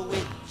deal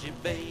with you,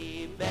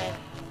 baby.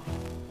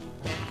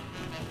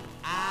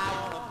 I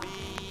wanna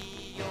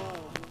be your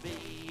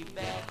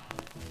baby.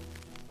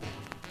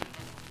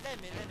 Let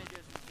me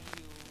just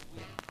deal with you,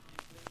 baby.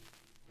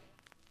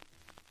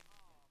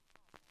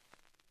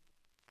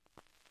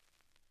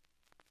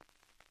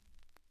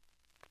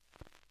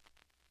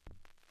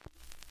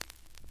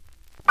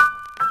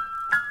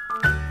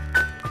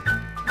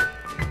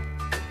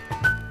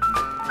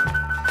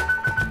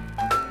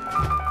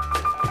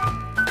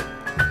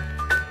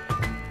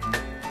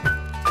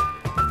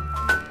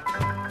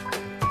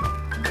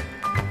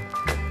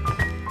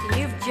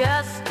 You've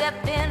just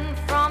stepped in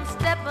from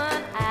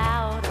stepping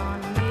out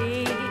on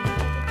me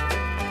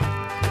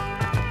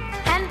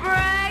and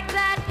brag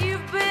that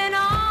you've been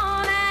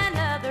on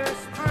another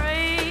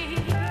spree.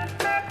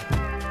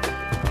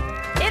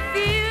 If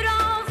you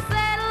don't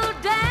settle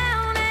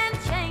down and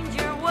change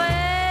your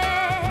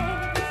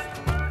ways,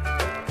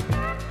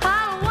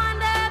 I'll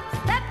wind up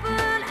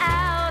stepping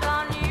out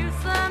on you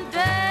someday.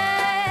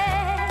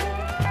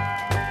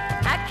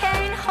 I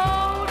can't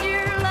hold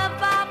your love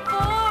by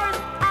force,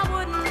 I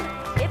wouldn't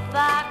if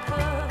I could.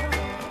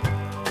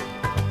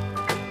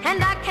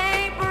 And I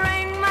can't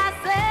bring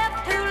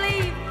myself to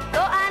leave,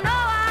 though I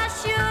know I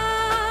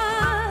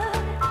should.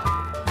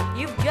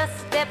 You've just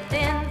stepped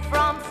in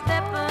from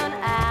stepping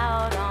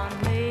out on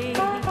me.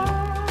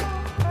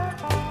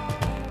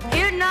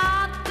 You're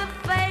not the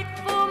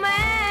faithful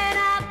man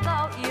I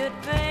thought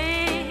you'd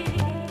be.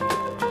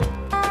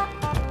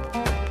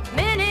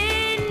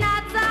 Many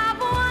nights I've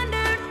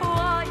wondered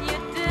what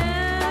you'd do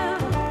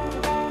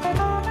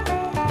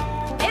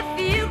if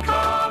you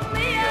caught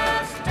me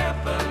a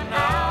stepping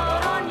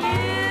out on you.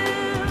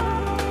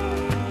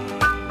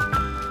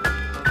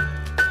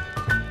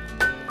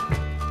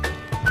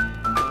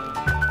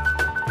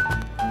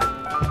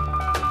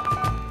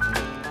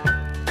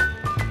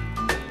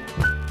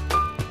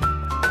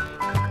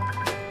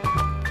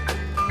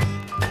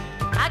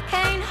 I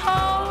can't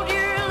hold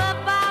your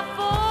love by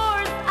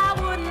force, I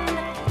wouldn't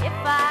if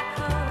I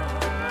could.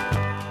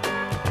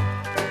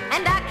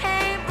 And I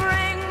can't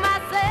bring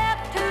myself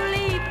to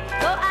leave,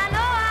 though I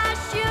know I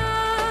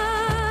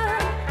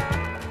should.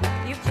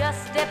 You've just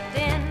stepped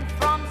in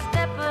from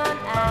stepping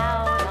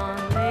out on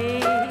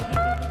me.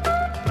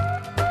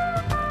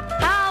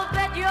 I'll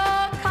bet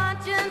your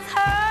conscience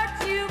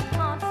hurts you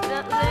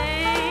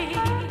constantly.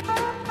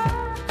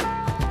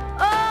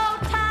 Oh,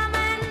 time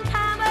and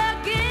time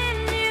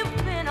again you've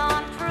been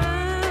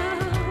untrue.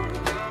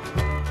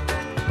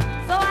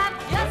 So I've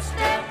just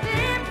stepped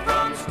in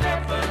from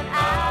stepping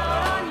out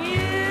on you.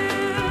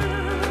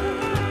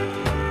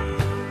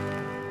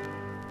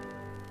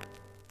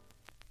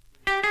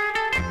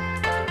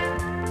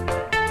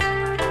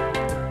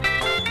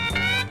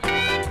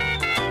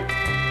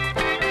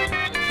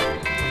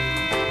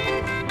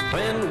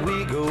 When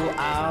we go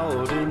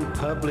out in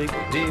public,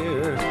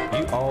 dear,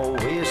 you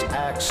always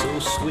act so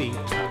sweet.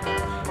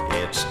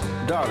 It's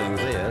darling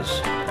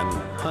this and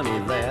honey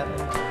that,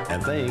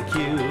 and thank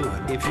you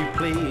if you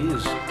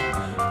please.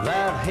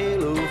 That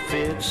halo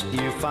fits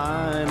you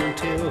fine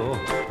until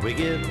we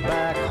get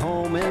back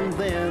home, and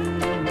then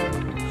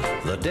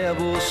the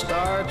devil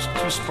starts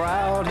to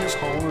sprout his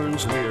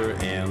horns. We're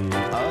in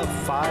a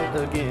fight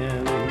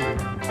again.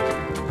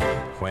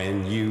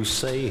 When you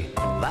say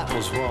that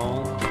was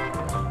wrong,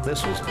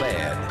 this was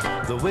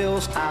bad, the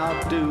wills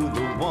outdo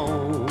the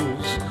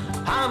won'ts.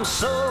 I'm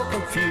so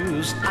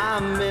confused,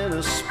 I'm in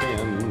a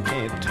spin,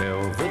 can't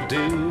tell the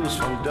do's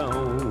from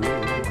don'ts.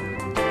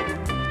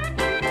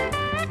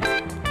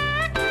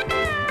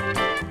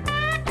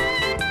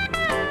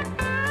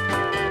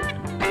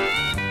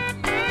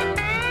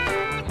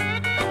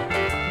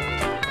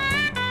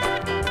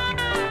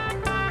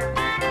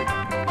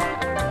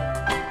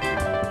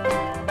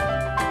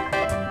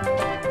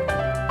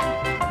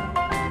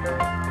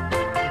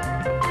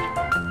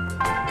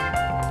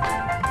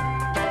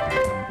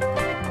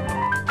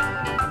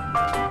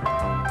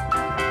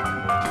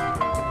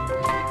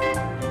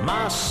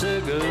 My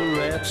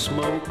cigarette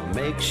smoke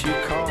makes you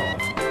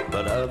cough,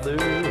 but other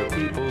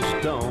people's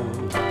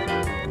don't.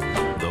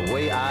 The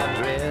way I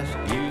dress,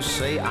 you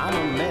say I'm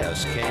a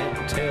mess,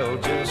 can't tell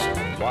just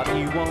what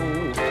you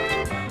want.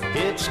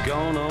 It's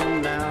gone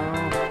on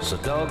now, so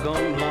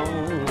doggone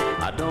long.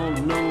 I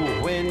don't know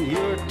when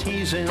you're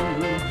teasing.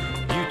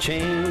 You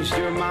changed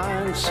your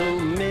mind so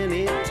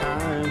many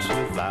times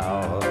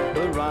without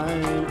a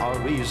rhyme or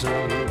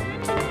reason.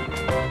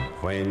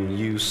 When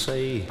you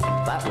say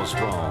that was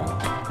wrong,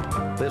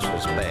 this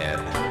was bad,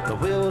 the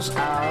will's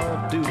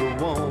outdo the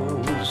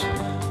woes.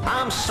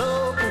 I'm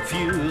so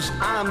confused,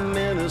 I'm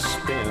in a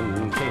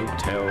spin, can't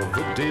tell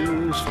the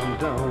do's from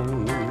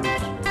don'ts.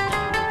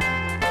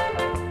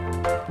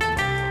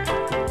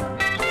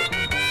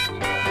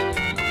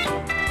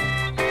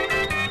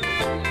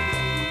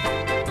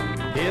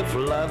 If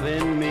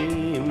loving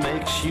me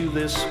makes you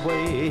this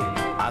way,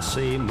 I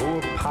say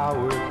more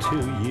power to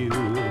you.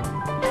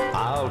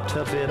 I'll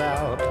tough it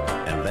out,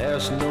 and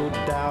there's no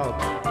doubt,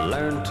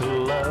 learn to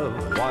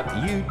love what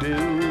you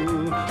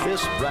do.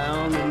 This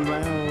round and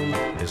round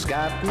has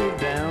got me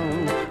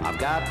down, I've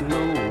got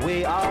no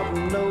way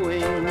of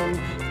knowing,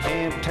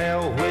 can't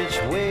tell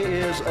which way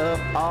is up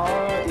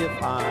or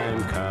if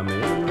I'm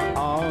coming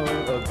or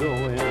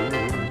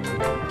a-going.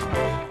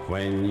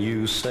 When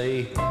you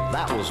say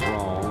that was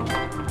wrong,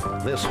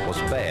 this was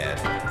bad,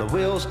 the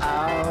will's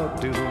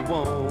outdo the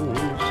woes.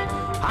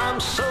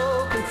 I'm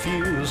so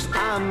confused,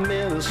 I'm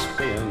in a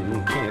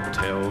spin, can't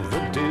tell the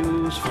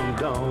do's from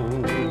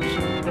don'ts.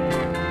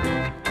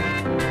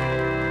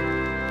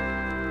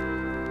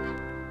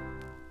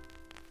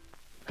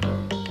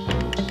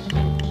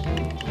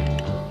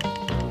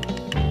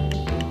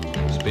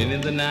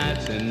 Spending the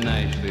nights in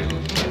Nashville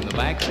in the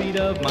backseat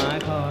of my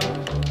car,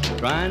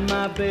 trying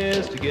my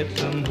best to get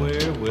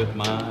somewhere with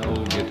my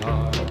old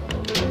guitar.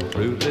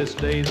 Fruitless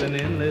days and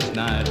endless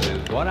nights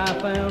is what I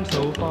found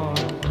so far,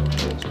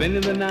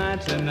 spending the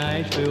nights in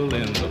Nashville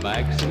in the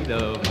backseat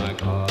of my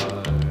car.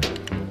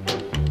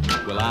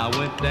 Well, I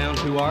went down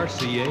to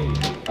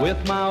RCA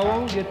with my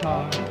old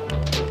guitar,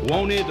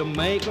 wanted to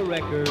make a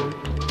record,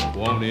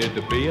 wanted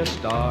to be a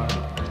star.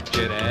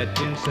 Chet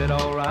Atkins said,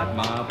 all right,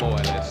 my boy,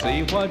 let's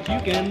see what you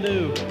can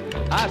do.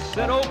 I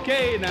said,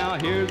 okay, now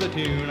here's a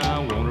tune I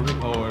want to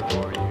record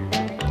for you.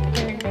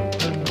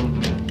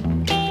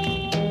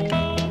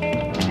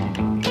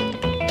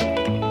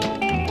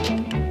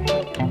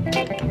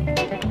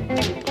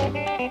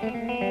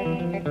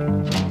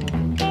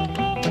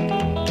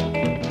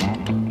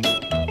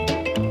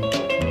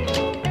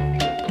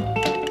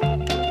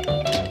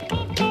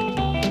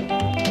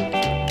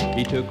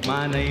 He took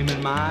my name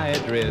and my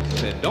address,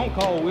 said, don't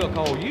call, we'll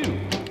call you.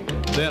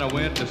 Then I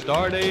went to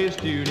Starday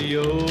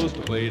Studios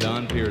to play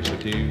Don Pierce a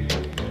tune.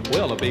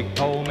 Well, a big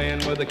tall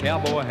man with a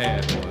cowboy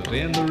hat was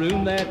in the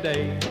room that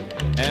day,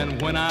 and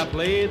when I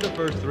played the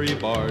first three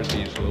bars,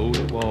 he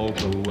slowly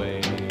walked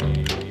away.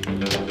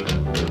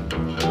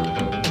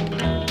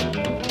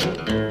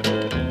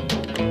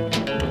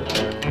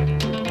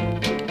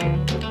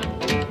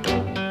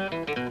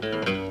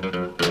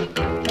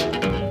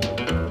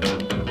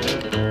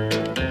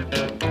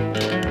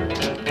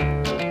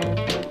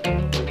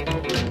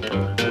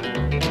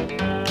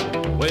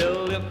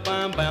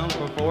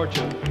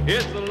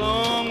 It's a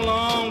long,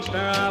 long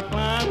stair I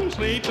climb,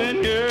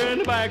 sleeping here in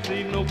the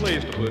backseat, no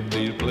place to put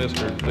these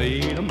blistered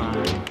feet of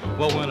mine.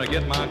 Well, when I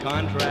get my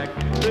contract,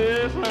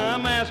 this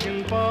I'm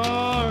asking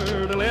for,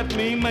 to let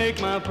me make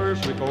my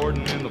first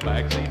recording in the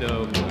backseat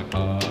of my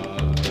car.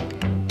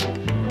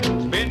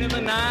 Spending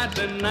the nights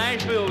in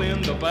Nashville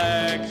in the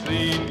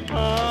backseat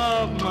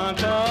of my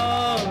car.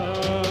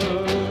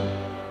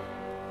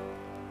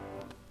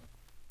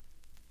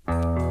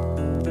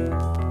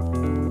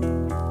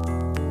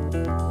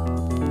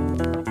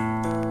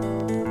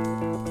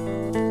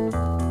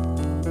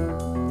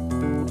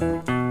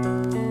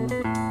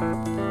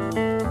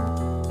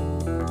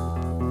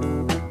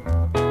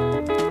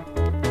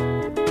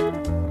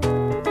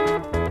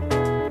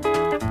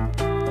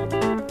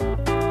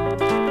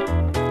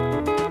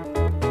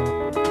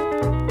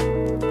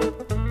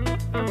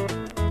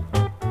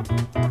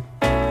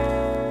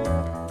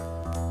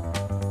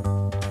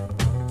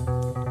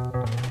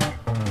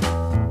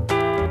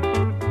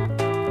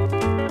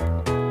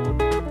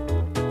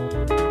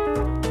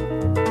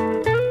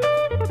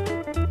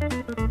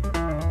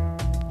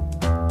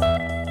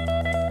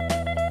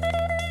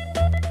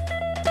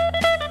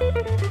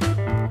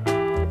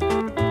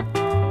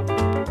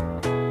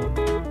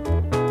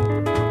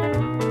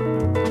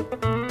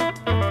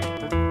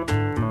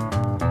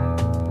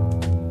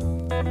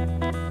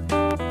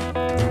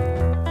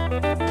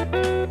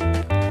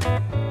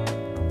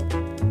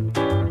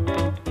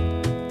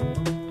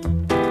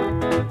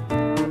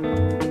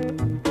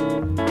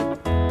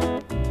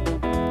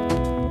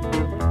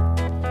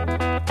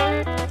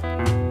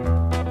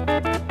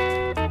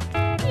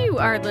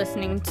 Are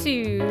listening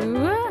to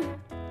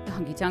the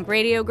Honky Tonk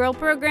Radio Girl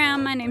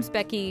program. My name's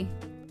Becky.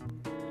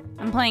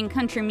 I'm playing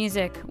country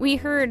music. We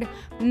heard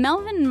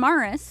Melvin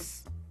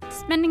Morris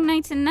spending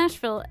nights in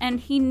Nashville, and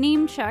he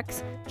name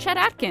checks Chet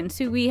Atkins,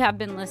 who we have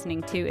been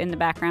listening to in the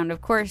background,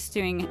 of course,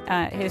 doing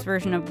his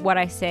version of What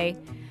I Say.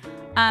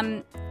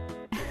 I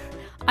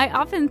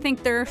often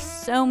think there are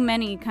so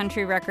many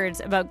country records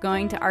about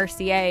going to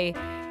RCA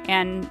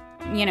and,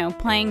 you know,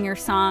 playing your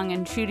song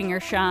and shooting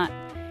your shot.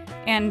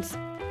 And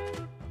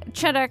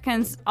Chet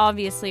Atkins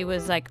obviously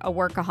was like a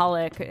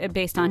workaholic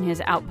based on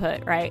his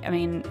output, right? I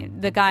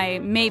mean, the guy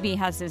maybe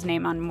has his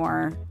name on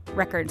more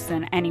records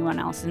than anyone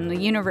else in the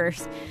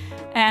universe.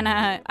 And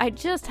I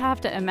just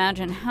have to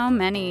imagine how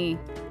many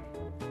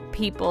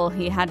people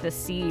he had to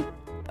see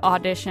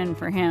audition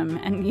for him.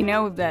 And you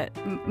know that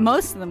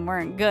most of them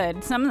weren't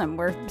good. Some of them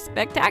were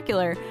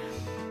spectacular.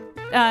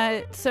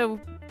 So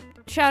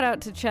shout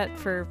out to Chet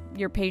for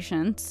your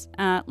patience.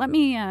 Let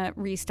me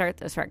restart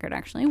this record,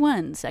 actually.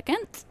 1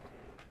 second.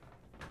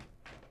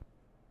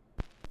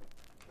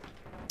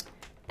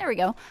 There we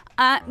go.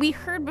 We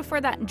heard before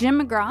that Jim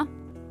McGraw,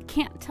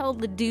 Can't Tell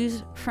the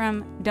Do's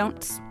from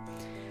Don'ts.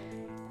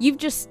 You've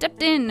just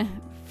stepped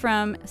in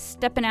from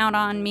Steppin' Out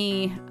on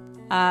Me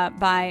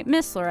by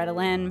Miss Loretta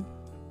Lynn.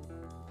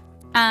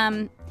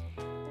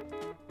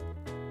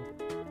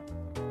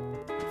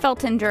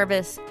 Felton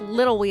Jervis,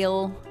 Little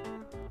Wheel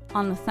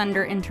on the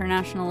Thunder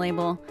International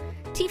label.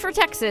 T for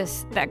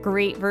Texas, that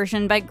great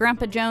version by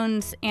Grandpa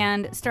Jones,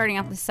 and starting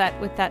off the set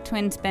with that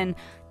twin spin,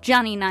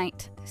 Johnny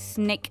Knight,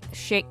 Snake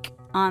Shake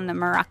on the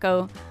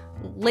Morocco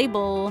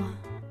label.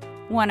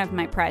 One of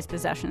my prized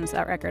possessions,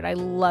 that record. I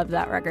love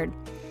that record.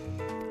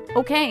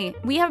 Okay,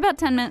 we have about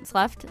 10 minutes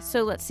left,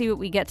 so let's see what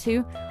we get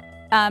to.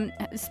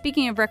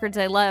 Speaking of records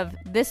I love,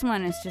 this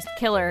one is just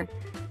killer.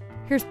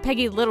 Here's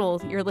Peggy Little.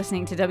 You're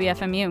listening to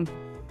WFMU.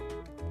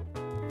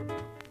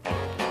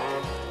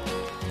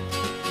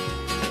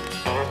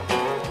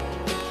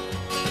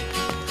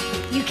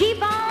 You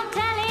keep on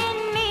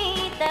telling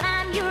me that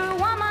I'm your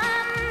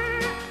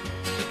woman.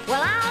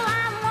 Well, all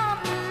I'm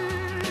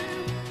wanting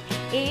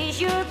is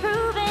your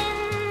proving.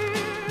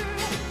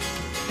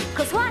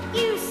 'Cause what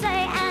you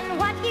say and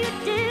what you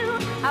do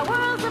are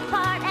worlds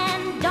apart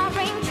and don't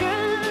ring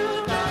true.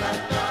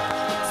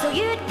 So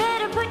you'd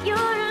better put your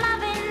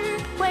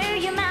lovin' where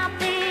your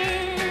mouth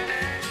is.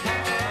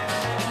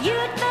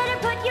 You'd better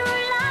put your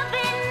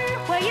lovin'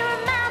 where your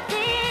mouth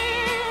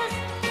is.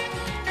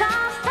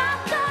 'Cause top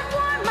don't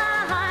warm my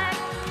heart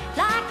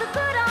like a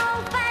good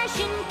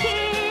old-fashioned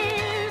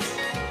kiss.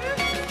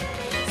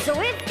 So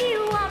if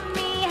you want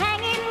me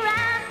hanging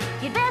round,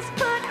 you best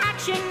put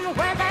action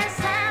where there's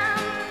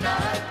sound.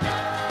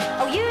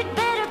 Oh, you'd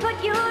better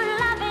put your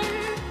lovin'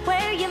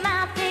 where your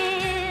mouth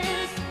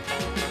is.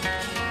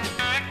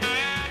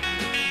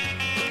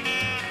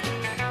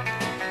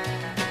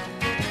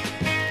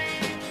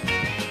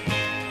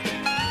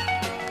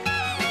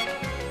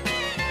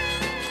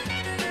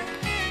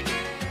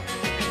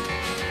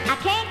 I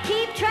can't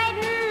keep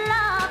trading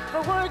love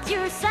for words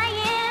you're saying.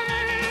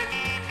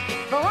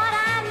 For what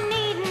I'm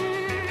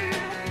needing,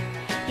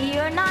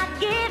 you're not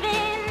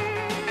giving.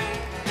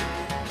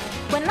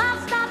 When love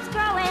stops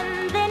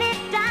growing, then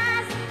it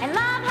dies, and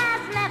love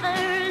has never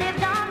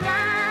lived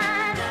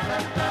online.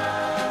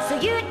 So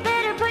you'd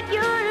better put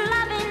your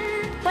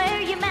lovin' where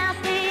your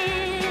mouth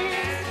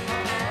is.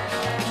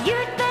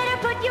 You'd better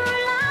put your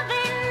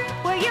lovin'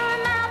 where your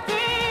mouth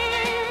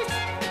is.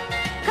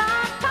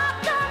 'Cause pop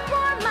don't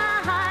warm my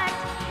heart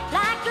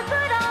like a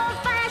good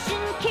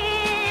old-fashioned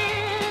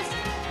kiss.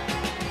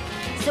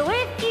 So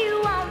if you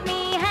want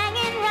me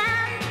hanging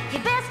round, you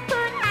best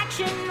put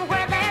action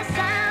where there's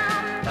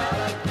sound.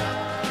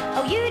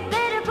 Oh, you'd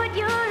better put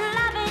your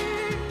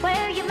lovin'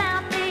 where your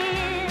mouth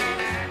is.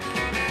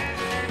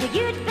 Well,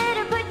 you'd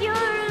better put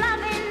your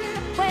lovin'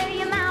 where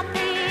your mouth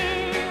is.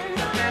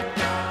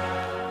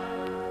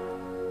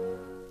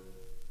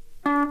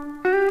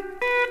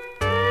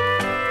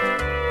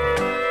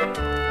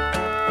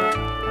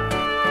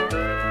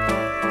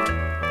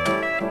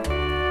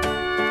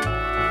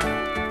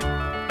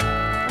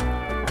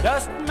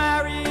 Just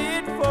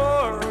married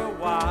for a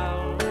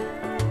while.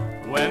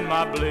 When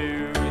my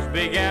blues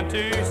began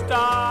to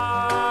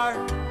start,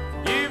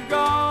 you've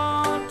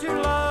gone to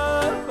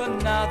love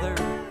another.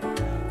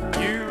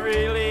 You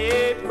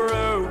really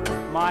broke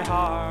my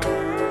heart.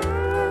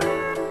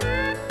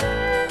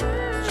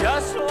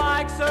 Just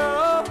like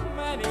so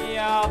many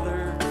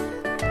others,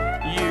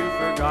 you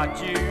forgot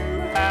you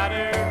had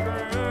a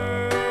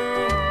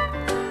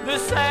groom. The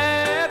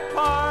sad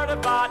part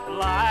about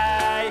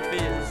life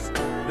is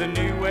the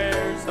new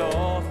wears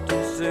off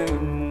too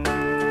soon.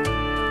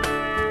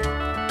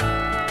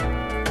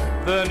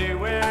 The new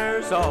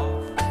wears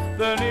off,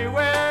 the new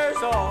wears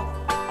off,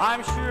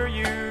 I'm sure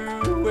you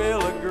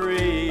will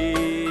agree.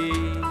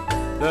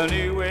 The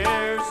new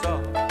wears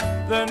off,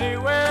 the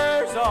new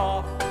wears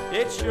off,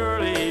 it's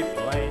surely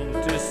plain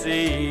to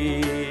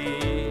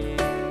see.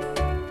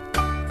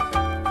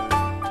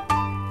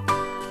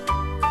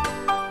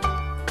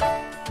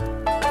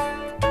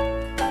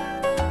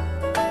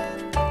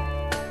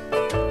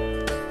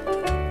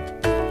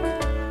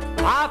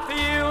 I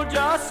feel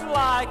just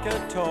like a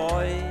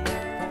toy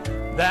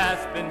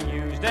that's been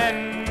used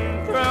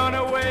and thrown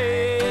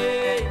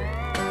away.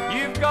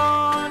 You've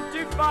gone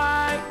to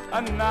find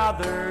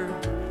another,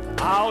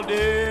 I'll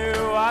do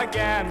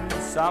again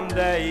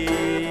someday.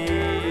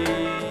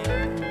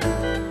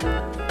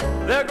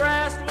 The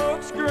grass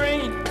looks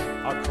green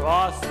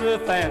across the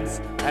fence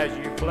as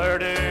you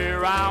flirt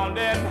around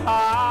and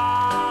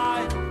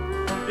hide.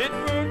 It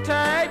won't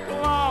take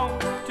long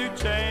to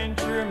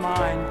change your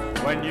mind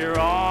when you're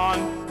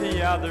on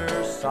the other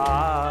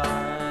side.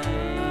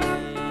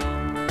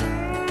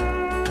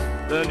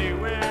 then he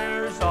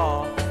wears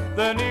off,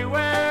 then he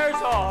wears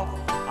off.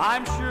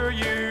 I'm sure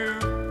you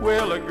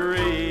will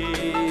agree.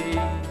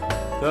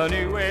 Then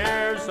he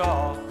wears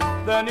off,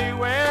 then he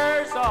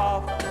wears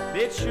off.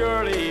 It's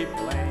surely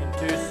plain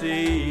to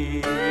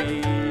see.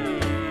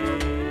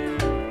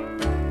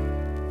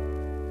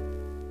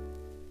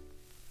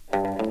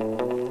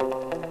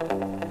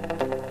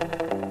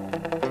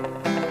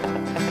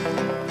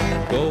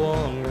 Go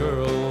on,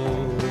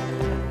 girl,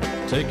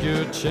 take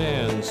your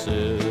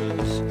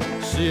chances.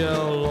 See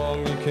how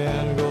long you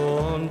can go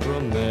on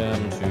from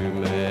man to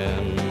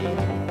man.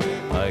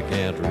 I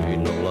can't read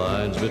no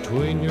lines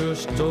between your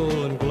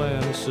stolen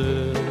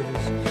glances,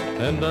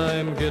 and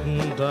I'm getting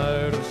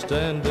tired of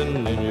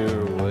standing in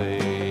your way.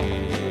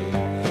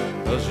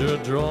 'Cause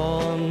you're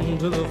drawn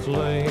to the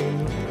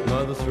flame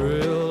by the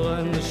thrill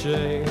and the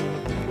shame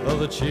of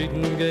the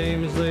cheating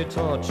games they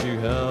taught you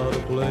how to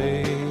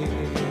play.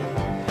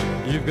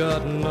 You've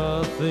got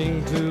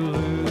nothing to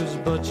lose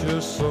but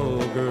your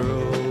soul,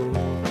 girl,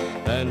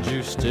 and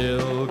you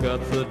still got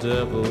the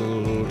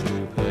devil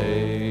to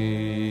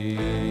pay.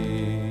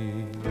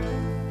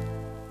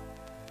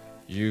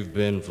 You've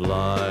been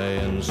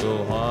flying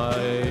so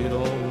high, you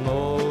don't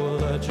know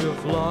that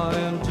you're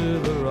flying to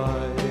the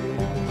right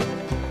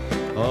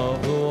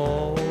of the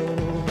wall.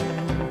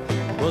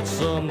 But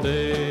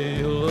someday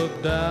you'll look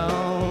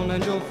down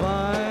and you'll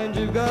find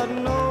you've got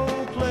no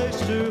place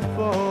to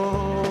fall.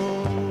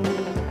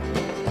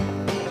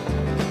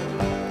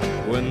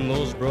 When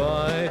those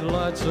bright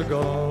lights are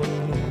gone,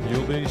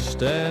 you'll be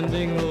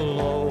standing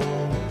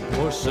alone,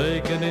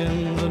 forsaken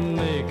in the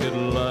naked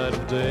light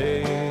of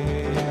day.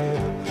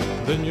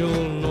 Then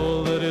you'll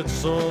know that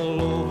it's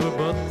all over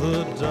but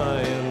the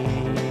dying,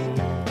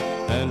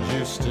 and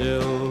you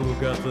still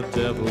got the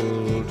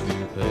devil to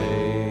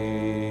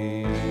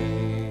pay.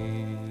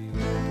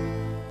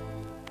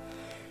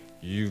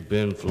 You've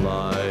been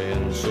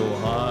flying so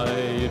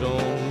high, you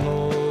don't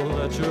know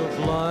that you're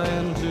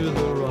flying to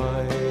the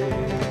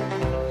right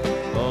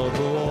of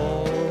the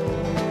wall.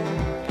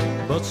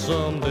 But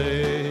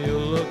someday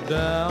you'll look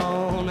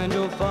down and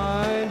you'll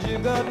find you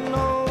got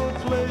no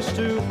place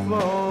to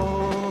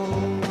fall.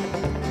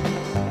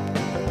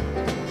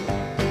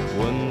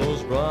 When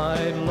those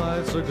bright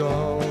lights are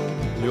gone,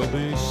 you'll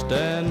be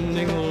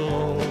standing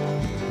alone,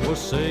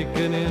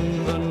 forsaken in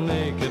the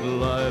naked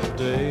light of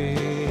day.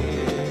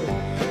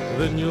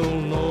 Then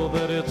you'll know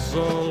that it's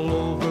all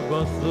over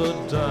but the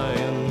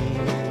dying,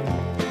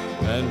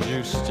 and you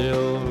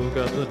still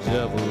got the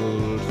devil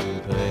to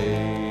pay.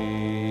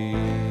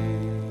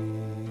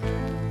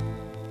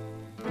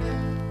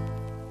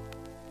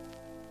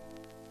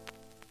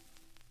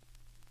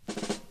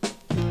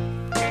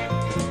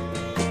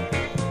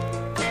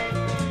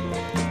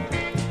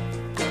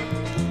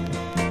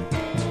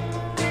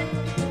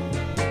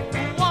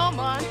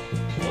 Woman,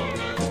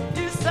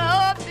 do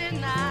something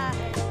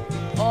nice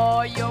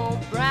for your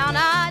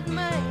brown-eyed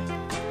man.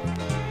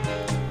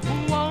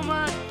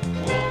 Woman,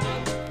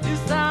 do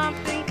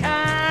something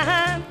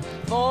kind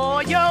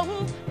for your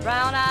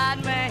brown-eyed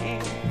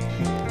man.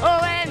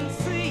 Oh, and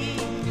see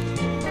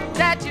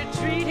that you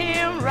treat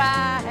him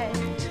right.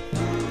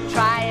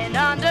 Try and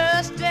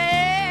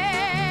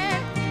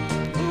understand.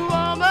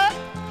 Woman,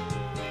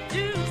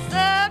 do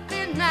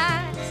something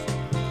nice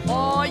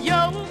for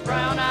your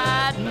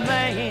brown-eyed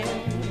man.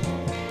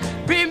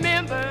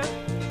 Remember,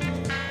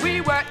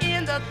 we were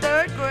in the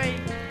 3rd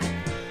grade.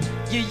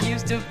 You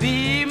used to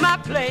be my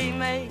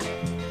playmate,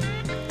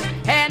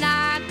 and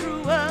I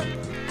grew up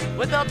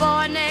with the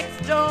boy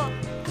next door.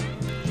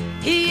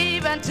 He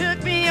even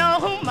took me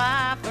on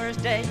my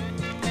first date.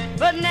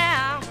 But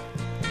now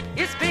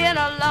it's been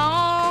a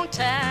long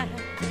time,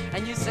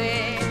 and you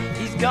say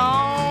he's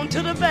gone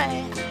to the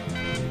bank.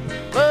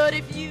 But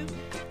if you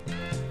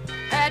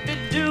had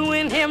been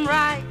doing him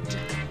right,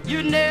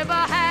 you'd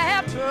never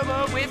have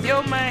trouble with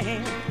your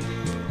man.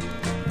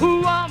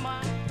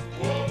 Woman,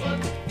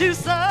 do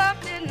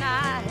something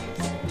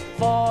nice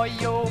for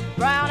your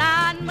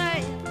brown-eyed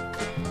man.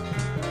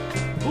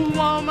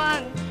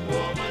 Woman,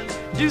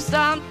 do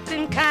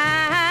something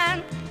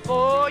kind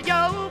for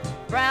your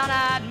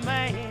brown-eyed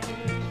man.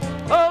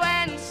 Oh,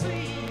 and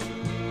see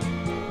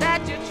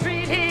that you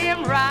treat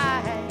him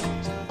right.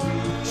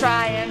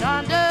 Try and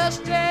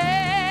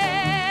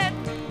understand.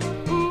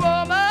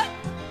 Woman,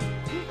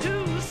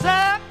 do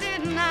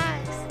something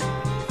nice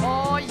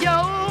for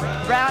your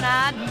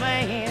brown-eyed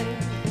man.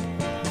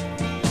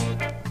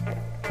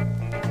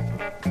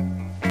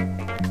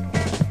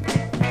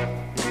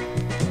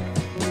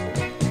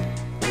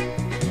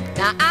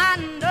 Now I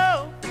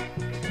know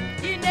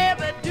he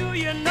never do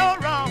you no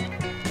wrong.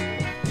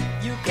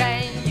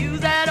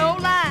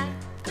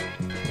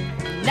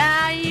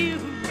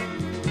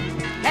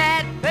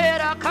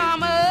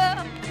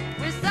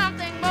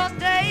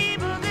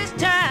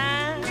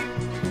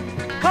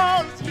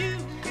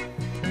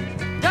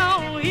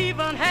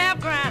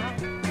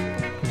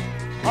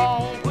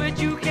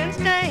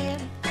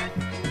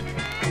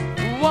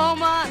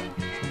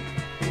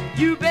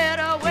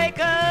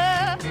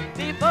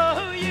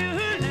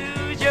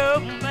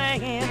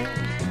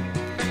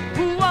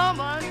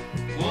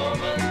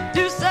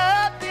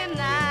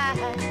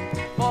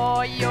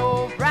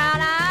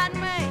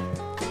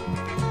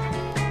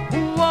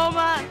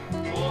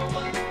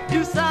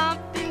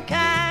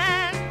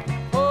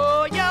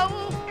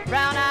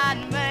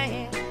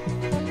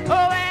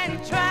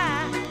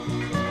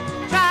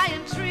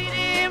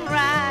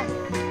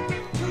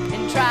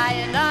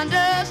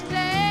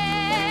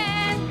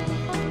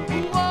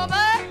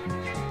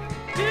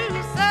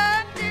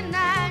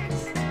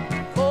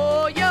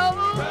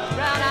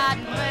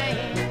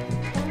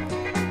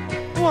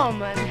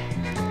 Woman,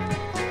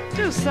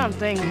 do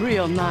something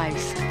real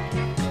nice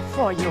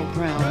for your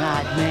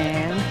brown-eyed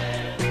man.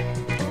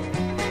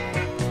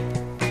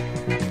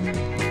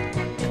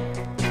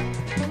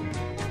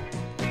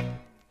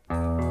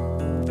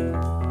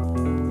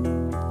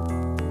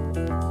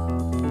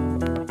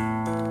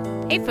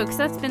 Hey folks,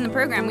 that's been the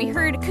program. We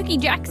heard Cookie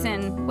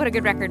Jackson. What a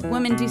good record.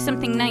 Women Do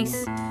Something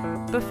Nice.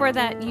 Before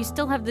that, You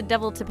Still Have the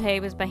Devil to Pay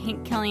was by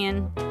Hank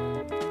Killian.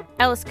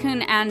 Ellis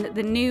Kuhn and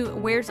the new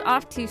Wears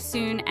Off Too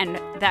Soon, and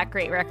that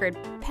great record,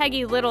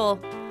 Peggy Little,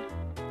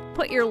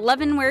 Put Your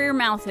Lovin' Where Your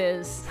Mouth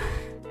Is.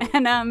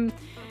 And,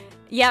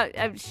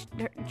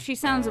 she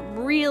sounds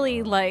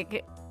really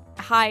like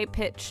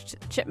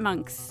high-pitched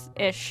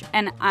Chipmunks-ish,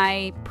 and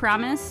I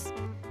promise,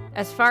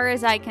 as far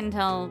as I can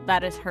tell,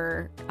 that is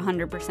her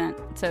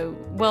 100%. So,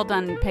 well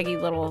done, Peggy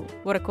Little.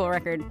 What a cool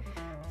record.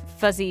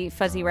 Fuzzy,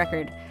 fuzzy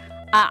record.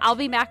 I'll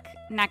be back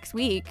next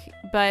week,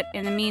 but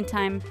in the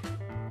meantime,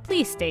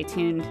 please stay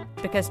tuned,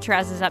 because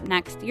Therese is up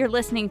next. You're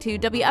listening to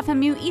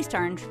WFMU East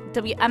Orange,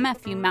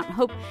 WMFU Mount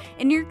Hope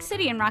in New York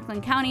City and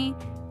Rockland County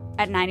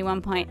at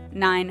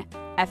 91.9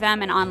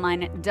 FM and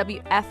online at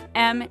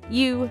WFMU.org.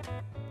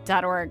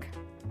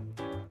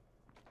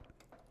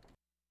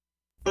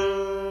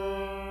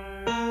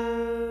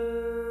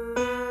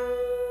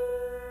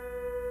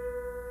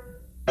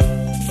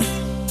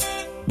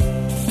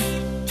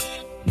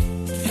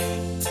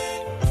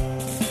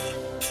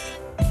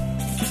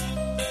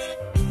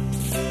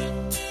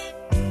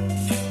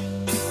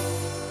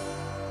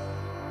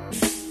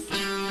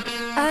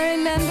 I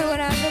remember when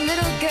I was a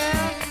little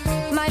girl,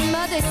 my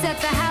mother set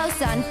the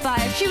house on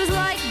fire. She was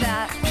like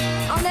that.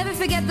 I'll never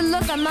forget the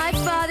look on my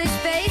father's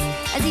face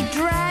as he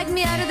dragged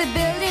me out of the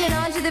building and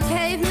onto the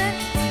pavement.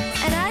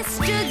 And I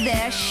stood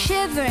there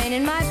shivering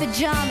in my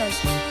pajamas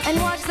and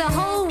watched the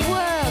whole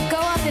world go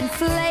up in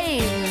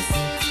flames.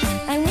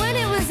 And when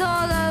it was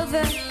all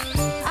over,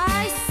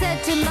 I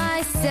said to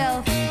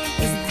myself,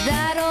 is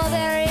that all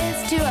there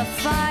is to a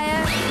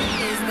fire?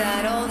 Is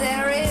that all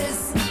there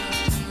is?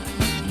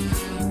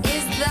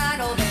 Is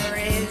that all there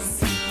is?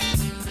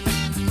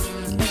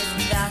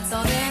 If that's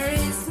all there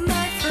is,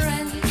 my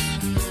friend,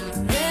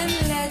 then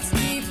let's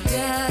keep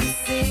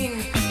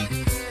dancing.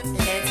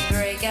 Let's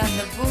break out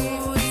the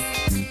booze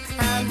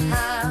and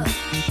have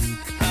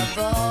a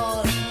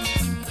ball.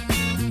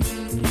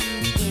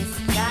 If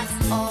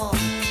that's all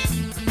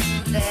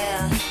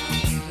there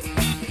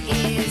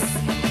is.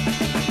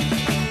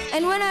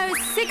 And when I was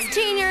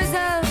 16 years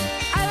old,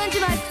 I went to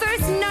my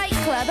first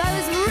nightclub. I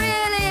was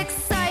really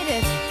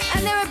excited.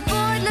 And there were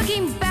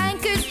bored-looking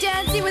bankers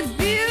dancing with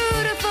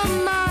beautiful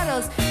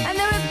models. And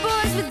there were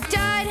boys with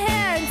dyed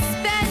hair and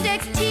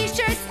spandex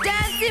t-shirts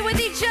dancing with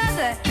each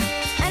other.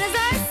 And as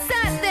I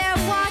sat there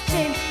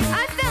watching,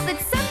 I felt that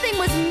something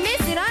was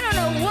missing. I don't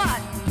know what.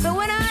 But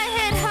when I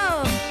hit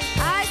home,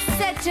 I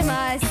said to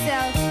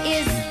myself,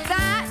 is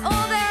that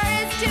all there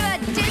is to a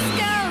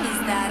disco? Is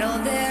that all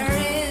there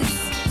is?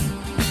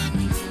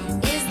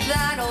 Is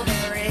that all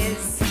there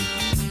is?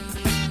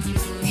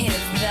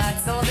 If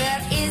that's all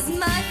there is,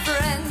 my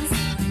friends,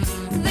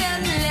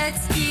 then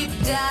let's keep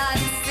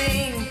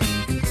dancing.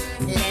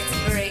 Let's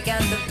break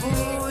out the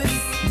booze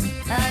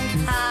and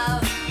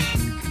have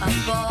a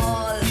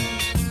ball.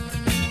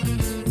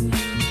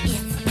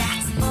 If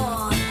that's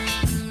all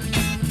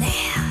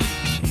there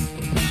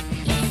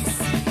is.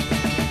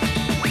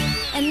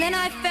 And then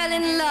I fell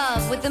in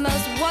love with the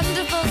most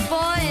wonderful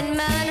boy in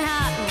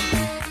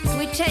Manhattan.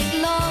 We'd take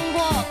long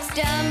walks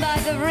down by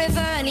the river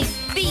and he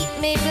beat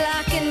me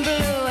black and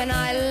blue, and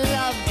I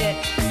loved it.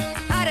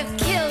 I'd have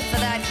killed for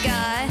that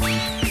guy.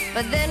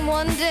 But then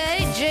one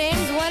day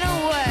James went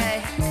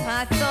away.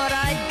 I thought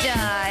I'd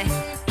die,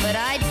 but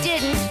I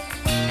didn't.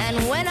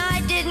 And when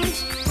I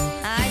didn't,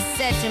 I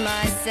said to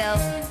myself,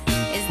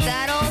 is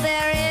that all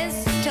there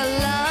is to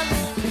love?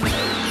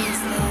 Is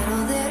that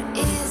all there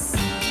is?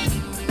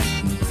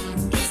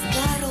 Is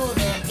that all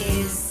there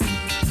is?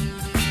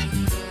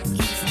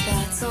 If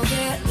that's all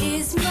there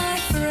is, my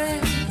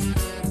friend,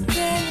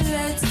 then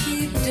let's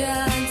keep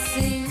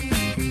dancing.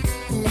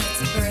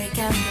 Let's break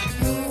out the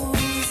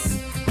blues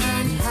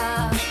and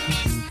have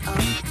a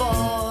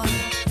ball.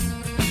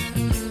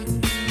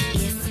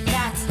 If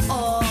that's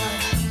all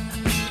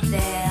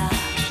there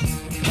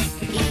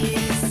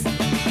is.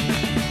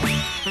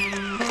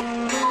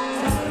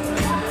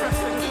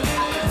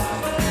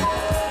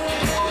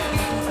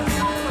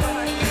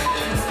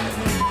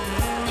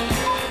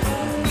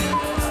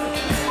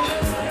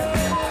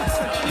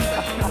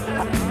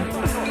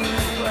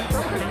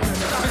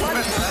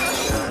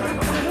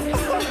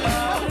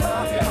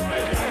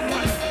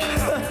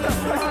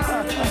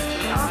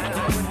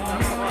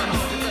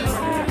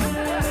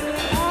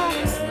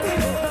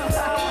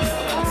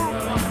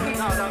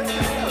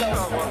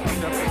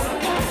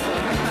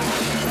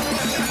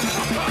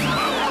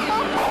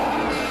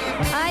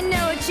 I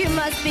know what you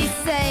must be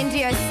saying to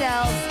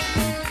yourselves.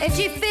 If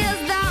she feels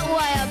that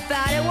way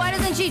about it, why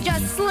doesn't she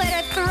just slit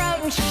her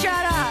throat and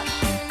shut up?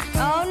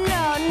 Oh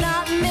no,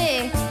 not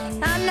me.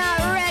 I'm not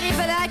ready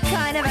for that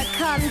kind of a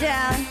come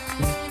down.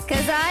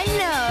 'Cause I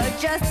know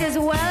just as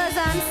well as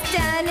I'm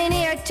standing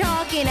here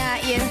talking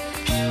at you.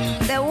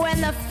 That when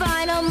the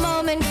final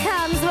moment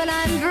comes, when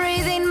I'm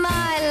breathing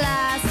my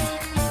last,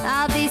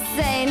 I'll be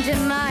saying to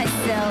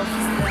myself,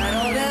 is that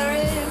all there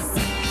is?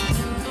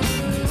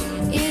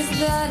 Is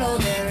that all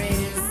there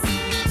is?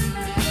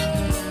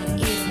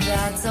 If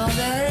that's all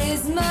there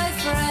is, my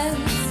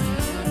friends,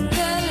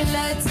 then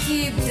let's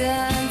keep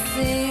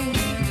dancing.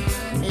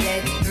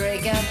 Let's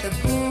break out the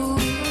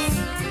booze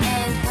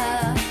and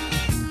have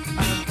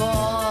a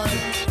ball.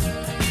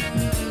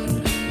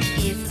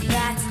 If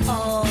that's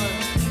all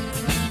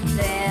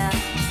there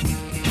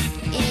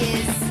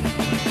is,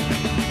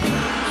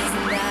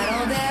 isn't that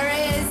all there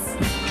is?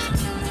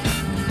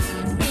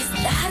 Is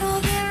that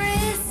all there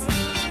is?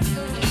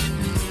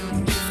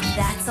 If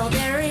that's all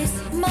there is,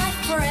 my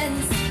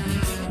friends,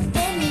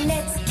 then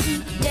let's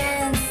keep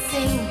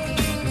dancing.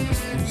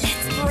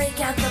 Let's break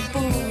out the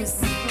booze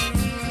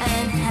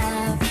and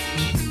have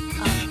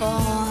a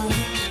ball.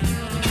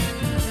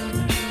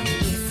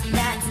 If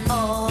that's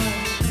all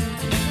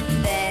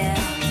there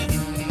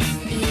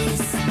is.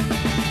 Is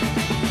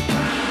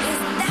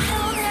that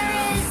all there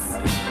is?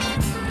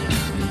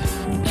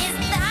 Is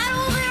that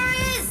all there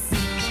is?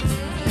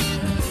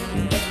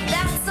 If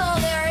that's all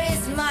there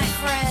is, my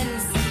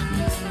friends,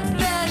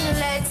 then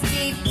let's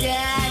keep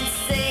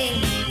dancing.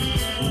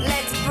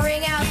 Let's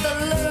bring out the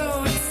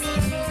loons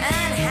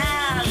and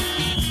have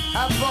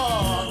a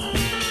ball.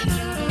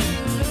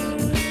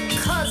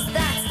 'Cause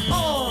that's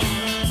all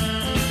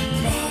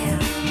there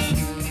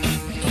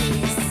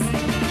is.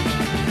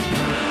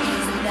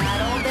 Is that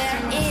all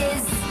there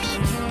is?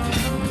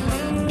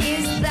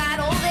 Is that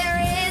all there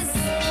is?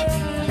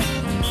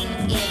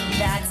 If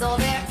that's all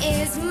there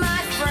is,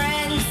 my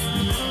friends,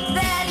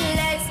 then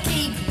let's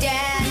keep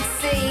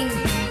dancing.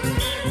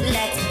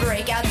 Let's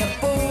break out the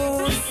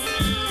booze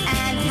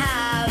and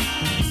have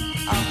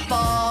a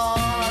ball.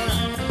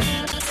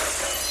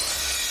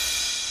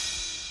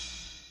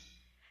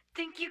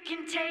 Think you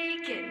can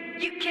take it,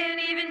 you can't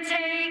even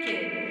take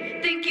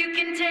it. Think you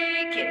can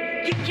take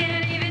it, you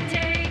can't even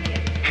take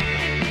it.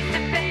 Face to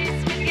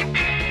face with your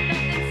friend,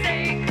 nothing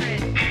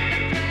sacred.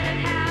 The threat of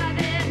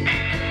having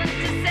nothing left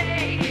to say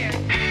here.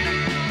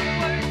 The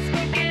words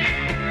spoken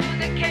on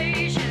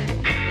occasion.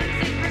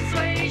 Losing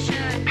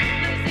persuasion,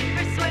 losing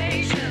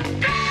persuasion.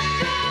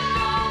 Roll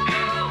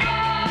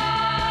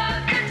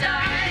of the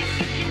dice.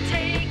 You can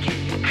take it,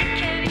 you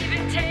can't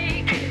even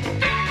take it.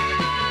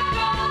 Roll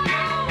of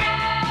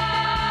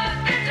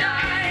the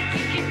dice.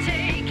 You can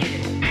take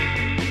it.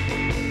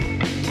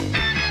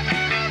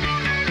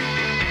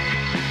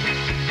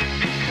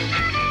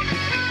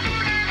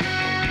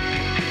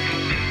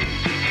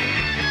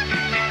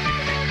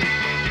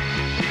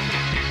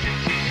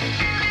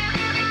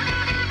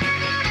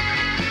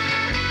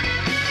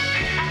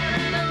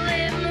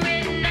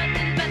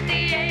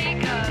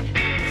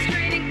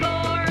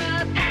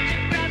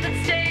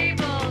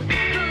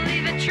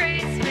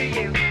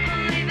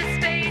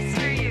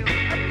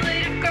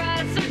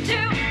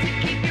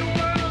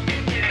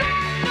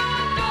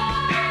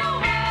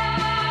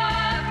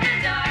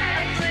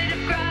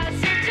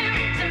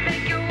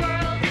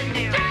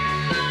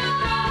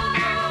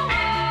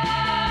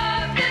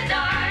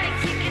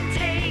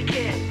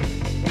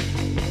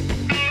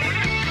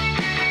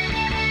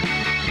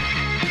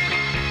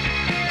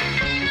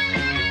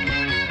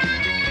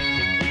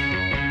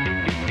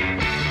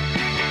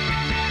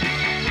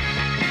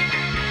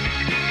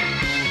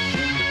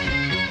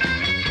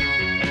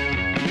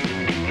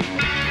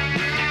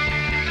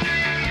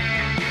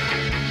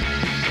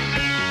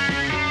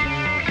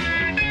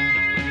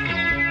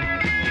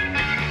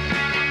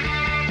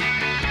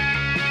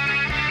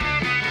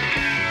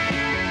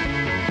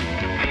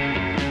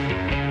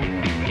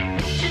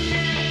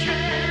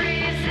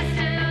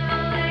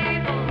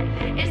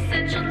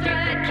 Essential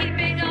thread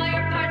keeping all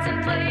your parts in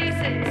place.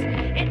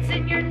 It's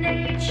in your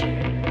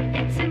nature.